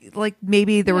feels like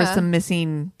maybe there was some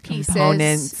missing pieces.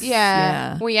 components.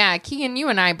 Yeah. Well, yeah, Keegan, you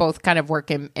and I both kind of work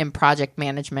in project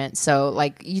management. So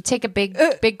like you take a big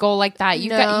goal like that, you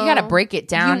got to break it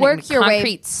down. You work your concrete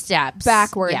way steps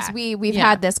backwards. Yeah. We've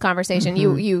had this conversation.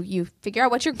 You figure out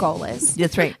what your goal is.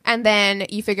 That's right. And then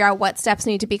you figure out what steps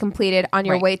need to be completed on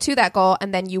your way to that goal,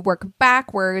 and then you work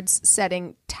backwards,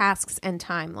 setting tasks and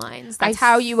timelines. That's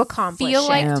how you accomplish feel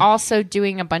like it. also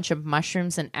doing a bunch of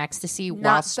mushrooms and ecstasy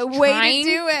whilst the way trying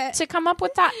to do it. to come up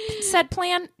with that said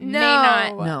plan No. may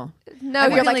not. No,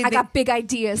 you're like, I got big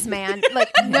ideas, man.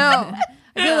 Like, no.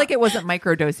 I feel like it wasn't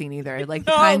microdosing either. Like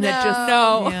the kind that just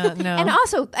no. And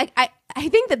also, I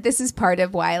think that this is part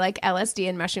of why like LSD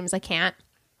and mushrooms I can't.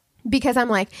 Because I'm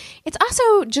like, it's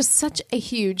also just such a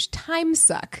huge time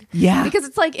suck. Yeah. Because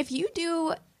it's like if you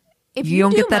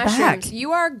don't get that mushrooms, back.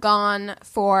 you are gone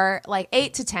for like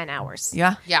 8 to 10 hours.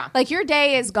 Yeah. Yeah. Like your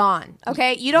day is gone.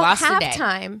 Okay. You don't Lost the have day.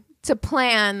 time to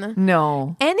plan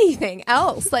No. anything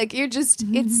else. Like you're just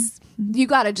you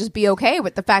got to just be okay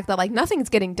with the fact that like nothing's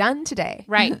getting done today.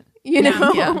 Right. You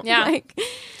know? Yeah. Like,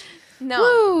 no.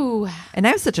 Woo. And I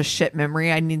have such a shit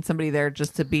memory. I need somebody there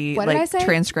just to be What did I like say?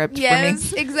 transcript Yes,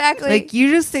 for me. exactly. Like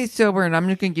you just stay sober and I'm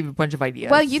just going to give you a bunch of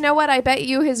ideas. Well, you know what? I bet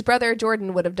you his brother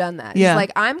Jordan would have done that. Yeah. He's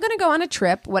like, I'm going to go on a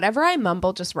trip. Whatever I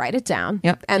mumble, just write it down.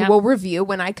 Yep. And we'll review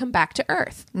when I come back to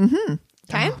Earth. Mm-hmm.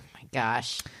 Okay? Oh my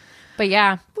gosh. But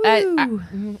yeah, I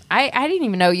didn't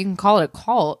even know you can call it a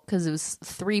cult because it was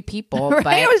 3 people. Right?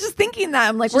 But I was just thinking that.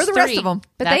 I'm like, where are the rest 3. of them?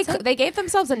 But they gave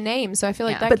themselves a name, so I feel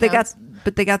like that But counts.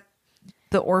 they got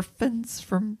the orphans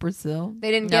from Brazil. They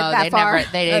didn't get that far.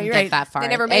 They didn't you're get right. that far. They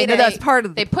never made No, it. that's part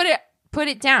of They put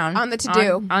it down On the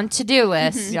to-do. on to-do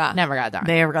list. Yeah. Never got done.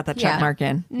 They never got that check Yeah. mark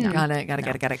in. Got it.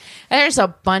 And there's a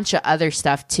bunch of other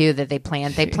stuff too that they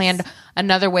planned. They planned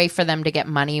another way for them to get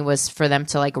money was for them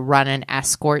to like run an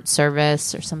escort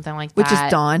service or something like Which that.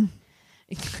 is Dawn.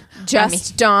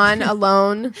 Just Dawn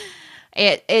alone.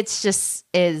 It's just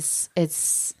is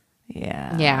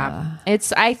Yeah.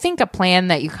 It's I think a plan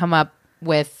that you come up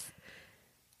with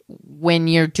when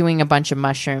you're doing a bunch of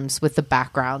mushrooms with the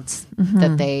backgrounds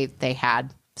that they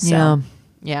had. So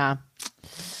yeah.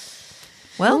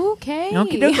 Well, Okay.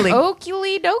 okie dokie.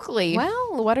 Oakley dokley.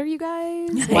 Well, what are you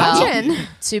guys Well, watching?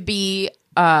 to be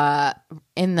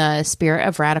in the spirit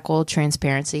of radical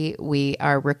transparency, we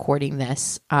are recording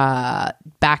this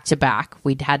back to back.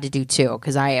 We'd had to do 2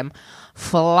 because I am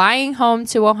flying home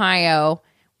to Ohio,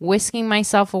 whisking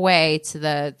myself away to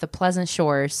the pleasant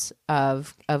shores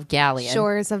of Galleon.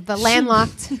 Shores of the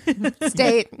landlocked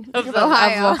state of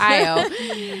Ohio.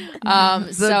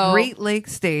 The Great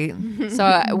Lakes State.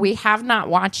 So we have not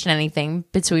watched anything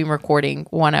between recording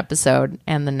one episode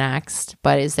and the next,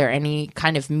 but is there any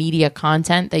kind of media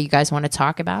content that you guys want to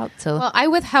talk about? Well, I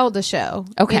withheld a show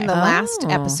in the last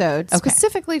episode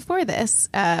specifically for this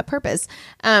purpose.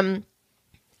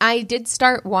 I did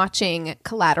start watching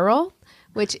Collateral,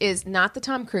 which is not the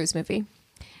Tom Cruise movie.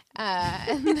 Which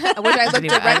I looked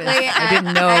directly at. I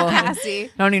didn't know. Cassie. I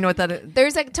don't even know what that is.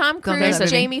 There's a Tom Cruise,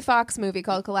 movie. Jamie Foxx movie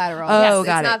called Collateral. Oh, yes,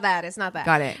 got it's it. not that. It's not that.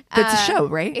 Got it. But it's a show,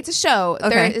 right? It's a show.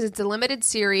 Okay. It's a limited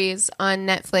series on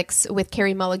Netflix with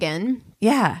Carey Mulligan.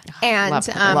 Yeah. And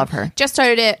love her. Just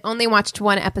started it. Only watched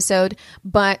 1 episode,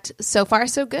 but so far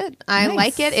so good. I Nice.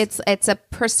 like it. It's a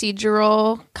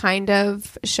procedural kind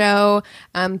of show,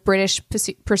 British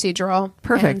procedural.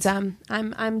 Perfect. And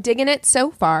I'm digging it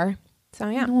so far. So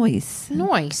yeah. Nice.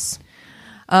 Nice.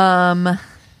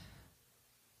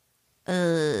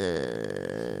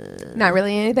 Not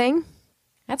really anything.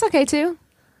 That's okay too.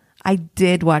 I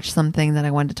did watch something that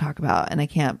I wanted to talk about, and I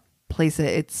can't place it.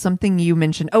 It's something you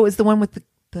mentioned. Oh, it's the one with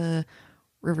the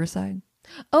Riverside.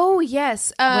 Oh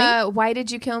yes. Why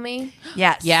Did You Kill Me?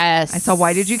 Yes. Yes. I saw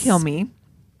Why Did You Kill Me?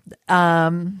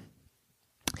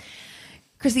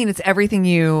 Christine, it's everything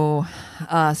you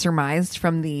surmised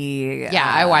from the. Yeah,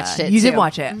 I watched it. You did too.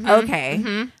 watch it.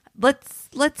 Okay.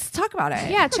 Let's talk about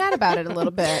it. Yeah, chat about it a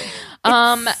little bit.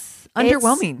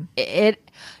 Underwhelming. It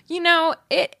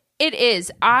It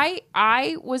is. I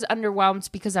was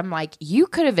underwhelmed because I'm like, you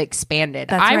could have expanded.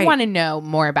 That's I right. want to know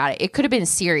more about it. It could have been a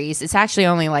series. It's actually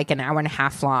only like an hour and a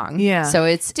half long. Yeah. So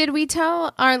it's Did we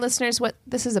tell our listeners what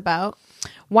this is about?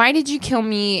 Why Did You Kill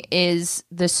Me is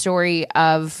the story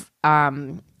of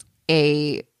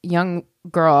a young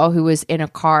girl who was in a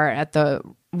car at the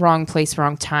wrong place,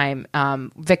 wrong time,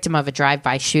 victim of a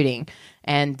drive-by shooting.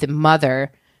 And the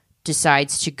mother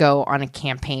decides to go on a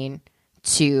campaign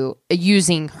to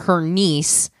using her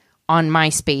niece on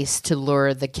MySpace to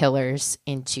lure the killers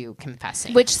into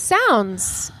confessing. Which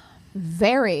sounds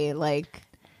very like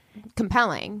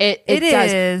compelling. It is,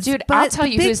 does. Dude, but I'll tell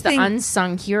the you big who's thing- the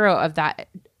unsung hero of that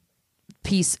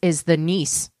piece is the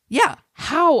niece. Yeah.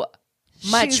 How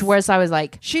much She's- was I was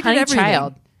like, She did honey everything.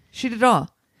 child. She did it all.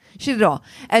 She did it all.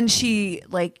 And she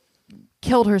like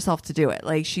killed herself to do it.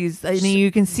 Like I mean,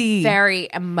 you can see Very she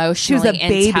was emotionally a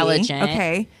baby. intelligent.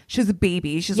 Okay. She was a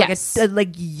baby. She's Yes. like a like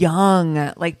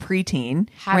young, like preteen.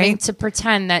 Having right? to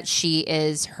pretend that she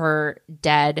is her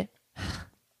dead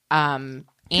aunt,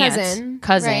 Cousin,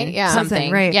 cousin, right? Yeah. something.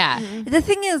 Cousin, right. Yeah. The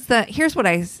thing is that here's what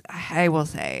I will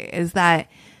say is that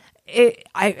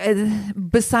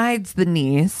besides the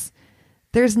niece,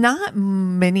 there's not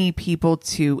many people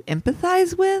to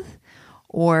empathize with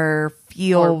or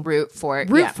feel Or root for it.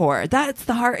 root Yeah. for. That's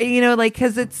the hard, like,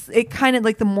 because it kind of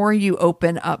like the more you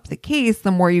open up the case,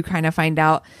 the more you kind of find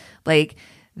out like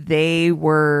they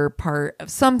were part of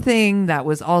something that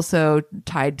was also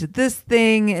tied to this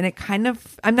thing. And it kind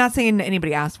of, I'm not saying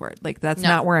anybody asked for it. Like, that's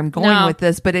not where I'm going with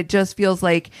this, but it just feels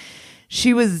like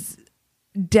she was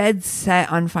dead set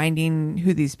on finding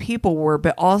who these people were,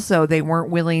 but also they weren't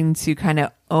willing to kind of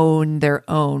own their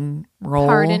own role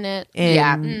Part in it.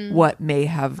 in what may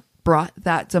have brought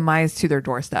that demise to their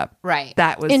doorstep. Right.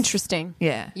 That was Interesting.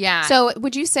 Yeah. Yeah. So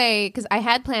would you say, because I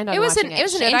had planned on it was watching an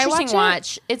Should I interesting watch.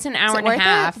 watch. It's an hour it and a worth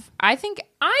half. it? I think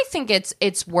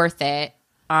it's worth it.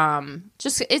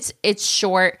 Just it's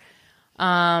short.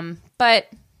 But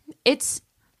it's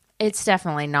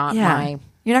definitely not Yeah. my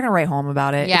You're not going to write home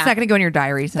about it. Yeah. It's not going to go in your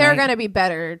diary tonight. There are going to be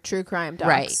better true crime docs.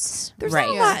 right. There's right.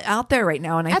 not a lot out there right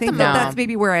now, and I At think the that moment. that's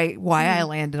maybe why I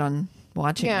landed on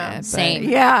watching Yeah. it. But Same.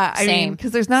 Yeah, I mean, Same.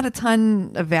 because there's not a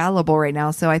ton available right now.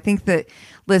 So I think that,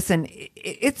 listen,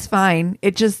 it's fine.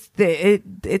 It just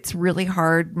it's really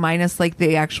hard, minus like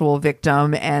the actual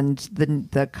victim and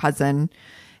the cousin.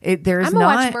 There's I'm going to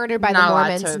not. watch Murder by the not a lot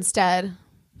Mormons to- instead.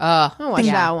 I'll watch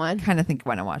Yeah. that one. Kind of think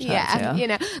when I watch Yeah,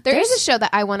 that too. there is a show that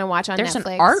I want to watch on There's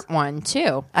Netflix. an art one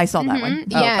too. I saw that one.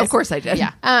 Oh, Yes. of course I did.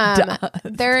 Yeah.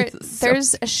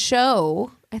 There's a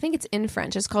show. I think it's in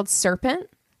French. It's called Serpent.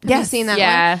 Have you Yes. seen that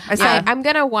Yeah. one? I saw it. I'm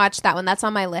gonna watch that one. That's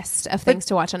on my list of things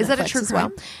to watch on is Netflix that a true as well.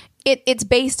 crime? It's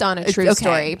based on a true okay.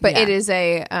 story, but Yeah. it is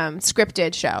a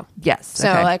scripted show. Yes.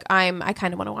 So okay. like I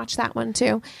kind of want to watch that one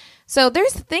too. So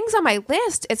there's things on my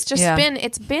list. It's just Yeah. been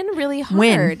really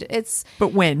When? hard. It's But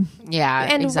when? Yeah,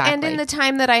 and exactly. and in the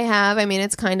time that I have, I mean,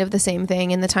 it's kind of the same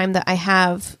thing. In the time that I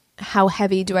have, how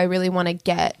heavy do I really want to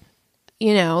get?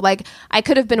 You know, like I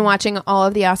could have been watching all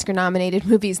of the Oscar-nominated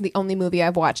movies. And the only movie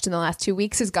I've watched in the last 2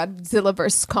 weeks is Godzilla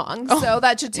vs. Kong. So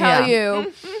that should tell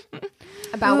you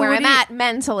about where What I'm do you- at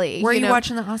mentally. Where are you know?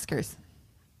 watching the Oscars?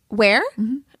 Where?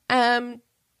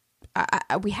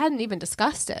 We hadn't even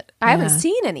discussed it. I haven't Yeah.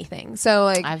 seen anything. So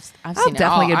like, I've I'll seen definitely it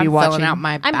all. gonna be I'm watching. filling out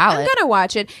my I'm ballot. gonna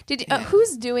watch it.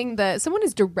 Who's doing someone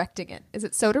is directing it? Is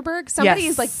it Soderbergh? Somebody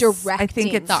Yes. is like directing. I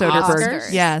think it's the Soderbergh.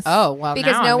 Oscars. Yes. Oh well,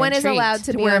 Because now no I'm one is intrigued. allowed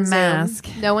to be wear on a mask.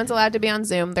 Zoom. No one's allowed to be on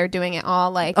Zoom. They're doing it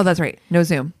all like Oh, that's right. No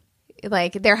Zoom.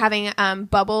 they're having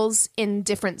bubbles in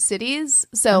different cities.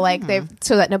 So like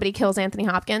so that nobody kills Anthony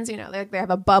Hopkins. You know, they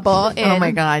have a bubble. In, Oh my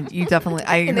God. You definitely.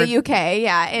 I In heard, the UK,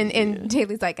 yeah, in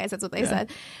Daily Zeitgeist, that's what they said.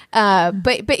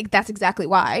 But that's exactly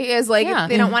why is like Yeah.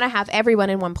 they don't want to have everyone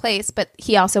in one place. But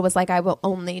he also was like, I will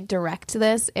only direct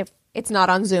this if it's not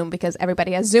on Zoom because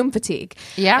everybody has Zoom fatigue.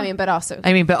 Yeah. I mean, but also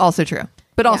but also true.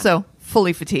 But also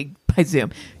fully fatigued by Zoom.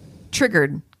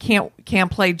 Triggered. Can't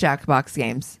play Jackbox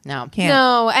games. No. Can't.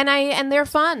 no, and they're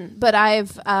fun. But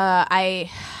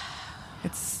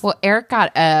It's Well, Eric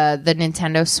got the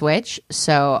Nintendo Switch,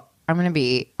 so I'm gonna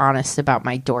be honest about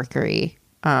my dorkery.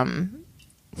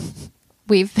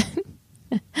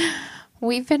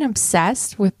 We've been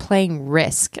obsessed with playing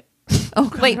Risk.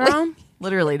 lately.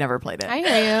 Literally never played it. I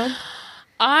hear you.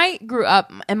 I grew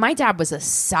up, and my dad was a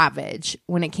savage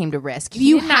when it came to Risk. He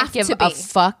You did not have give to a be.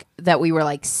 fuck that we were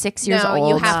like 6 years No, old.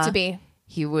 you have to be.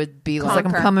 He would be It's like I'm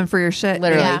Conquer. coming for your shit.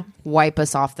 literally Yeah. wipe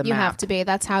us off the You map. have to be.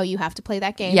 That's how you have to play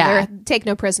that game. Yeah. Take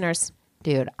no prisoners.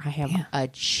 Dude, I am a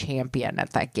champion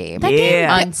at that game. That game,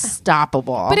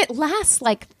 unstoppable. But it lasts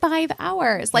like 5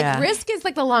 hours. Like Risk is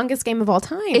like the longest game of all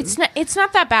time. It's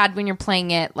not that bad when you're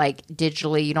playing it like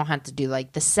digitally. You don't have to do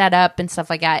like the setup and stuff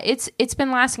like that. It's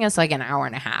been lasting us like an hour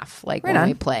and a half, like when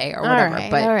we play or whatever.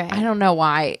 But I don't know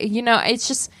why. It's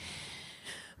just.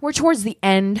 We're towards the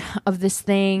end of this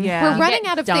thing. Yeah. We're running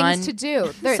out of things to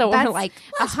do. So we're like,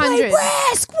 100.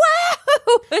 Risk, woo!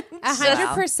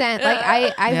 100%.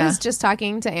 Like I was just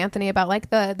talking to Anthony about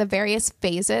like the various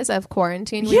phases of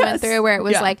quarantine we went through, where it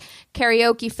was like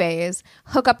karaoke phase,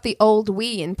 hook up the old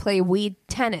Wii and play Wii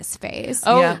tennis phase.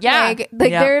 Oh yeah. Like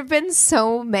there have been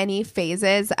so many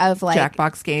phases of like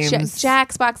Jackbox games,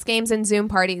 Jackbox games and Zoom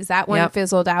parties. That one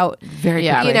fizzled out very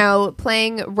quickly. You know,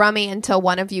 playing Rummy until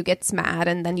one of you gets mad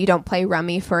and then you don't play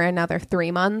Rummy for another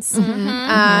 3 months. You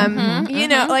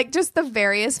know, like just the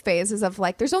various phases of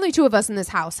like, there's only 2 of us in this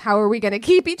house. How are we going to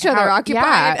keep each other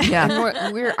occupied? Yeah.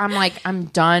 I'm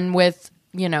done with,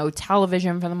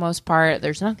 television for the most part.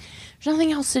 There's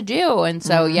nothing else to do. And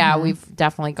so, we've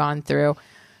definitely gone through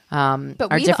our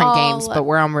different games, but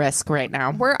we're on Risk right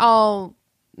now. We're all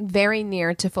very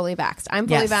near to fully vaxxed. I'm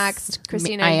fully vaxxed.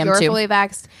 Christina, you're too. fully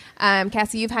vaxxed.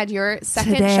 Cassie, you've had your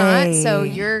second Today. shot, so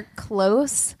you're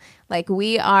close. Like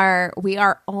we are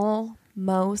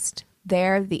almost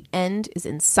there. The end is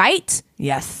in sight.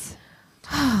 Yes.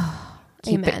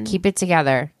 Keep it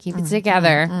together. Keep it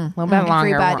together. A little bit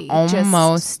longer. Everybody, we're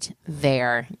almost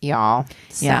there, y'all.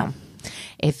 So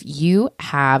if you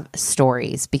have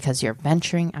stories because you're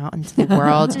venturing out into the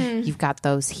world, you've got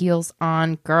those heels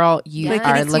on, girl, you are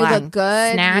looking you look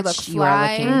good. snatched. You are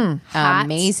looking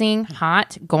amazing,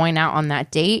 hot, going out on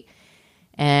that date.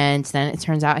 And then it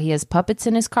turns out he has puppets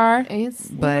in his car.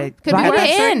 But could be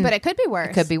worse. But it could be worse.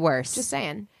 It could be worse. Just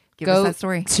saying. Give us that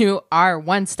story. To our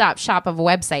one-stop shop of a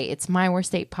website. It's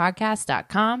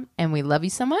myworstatepodcast.com. And we love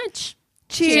you so much.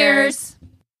 Cheers.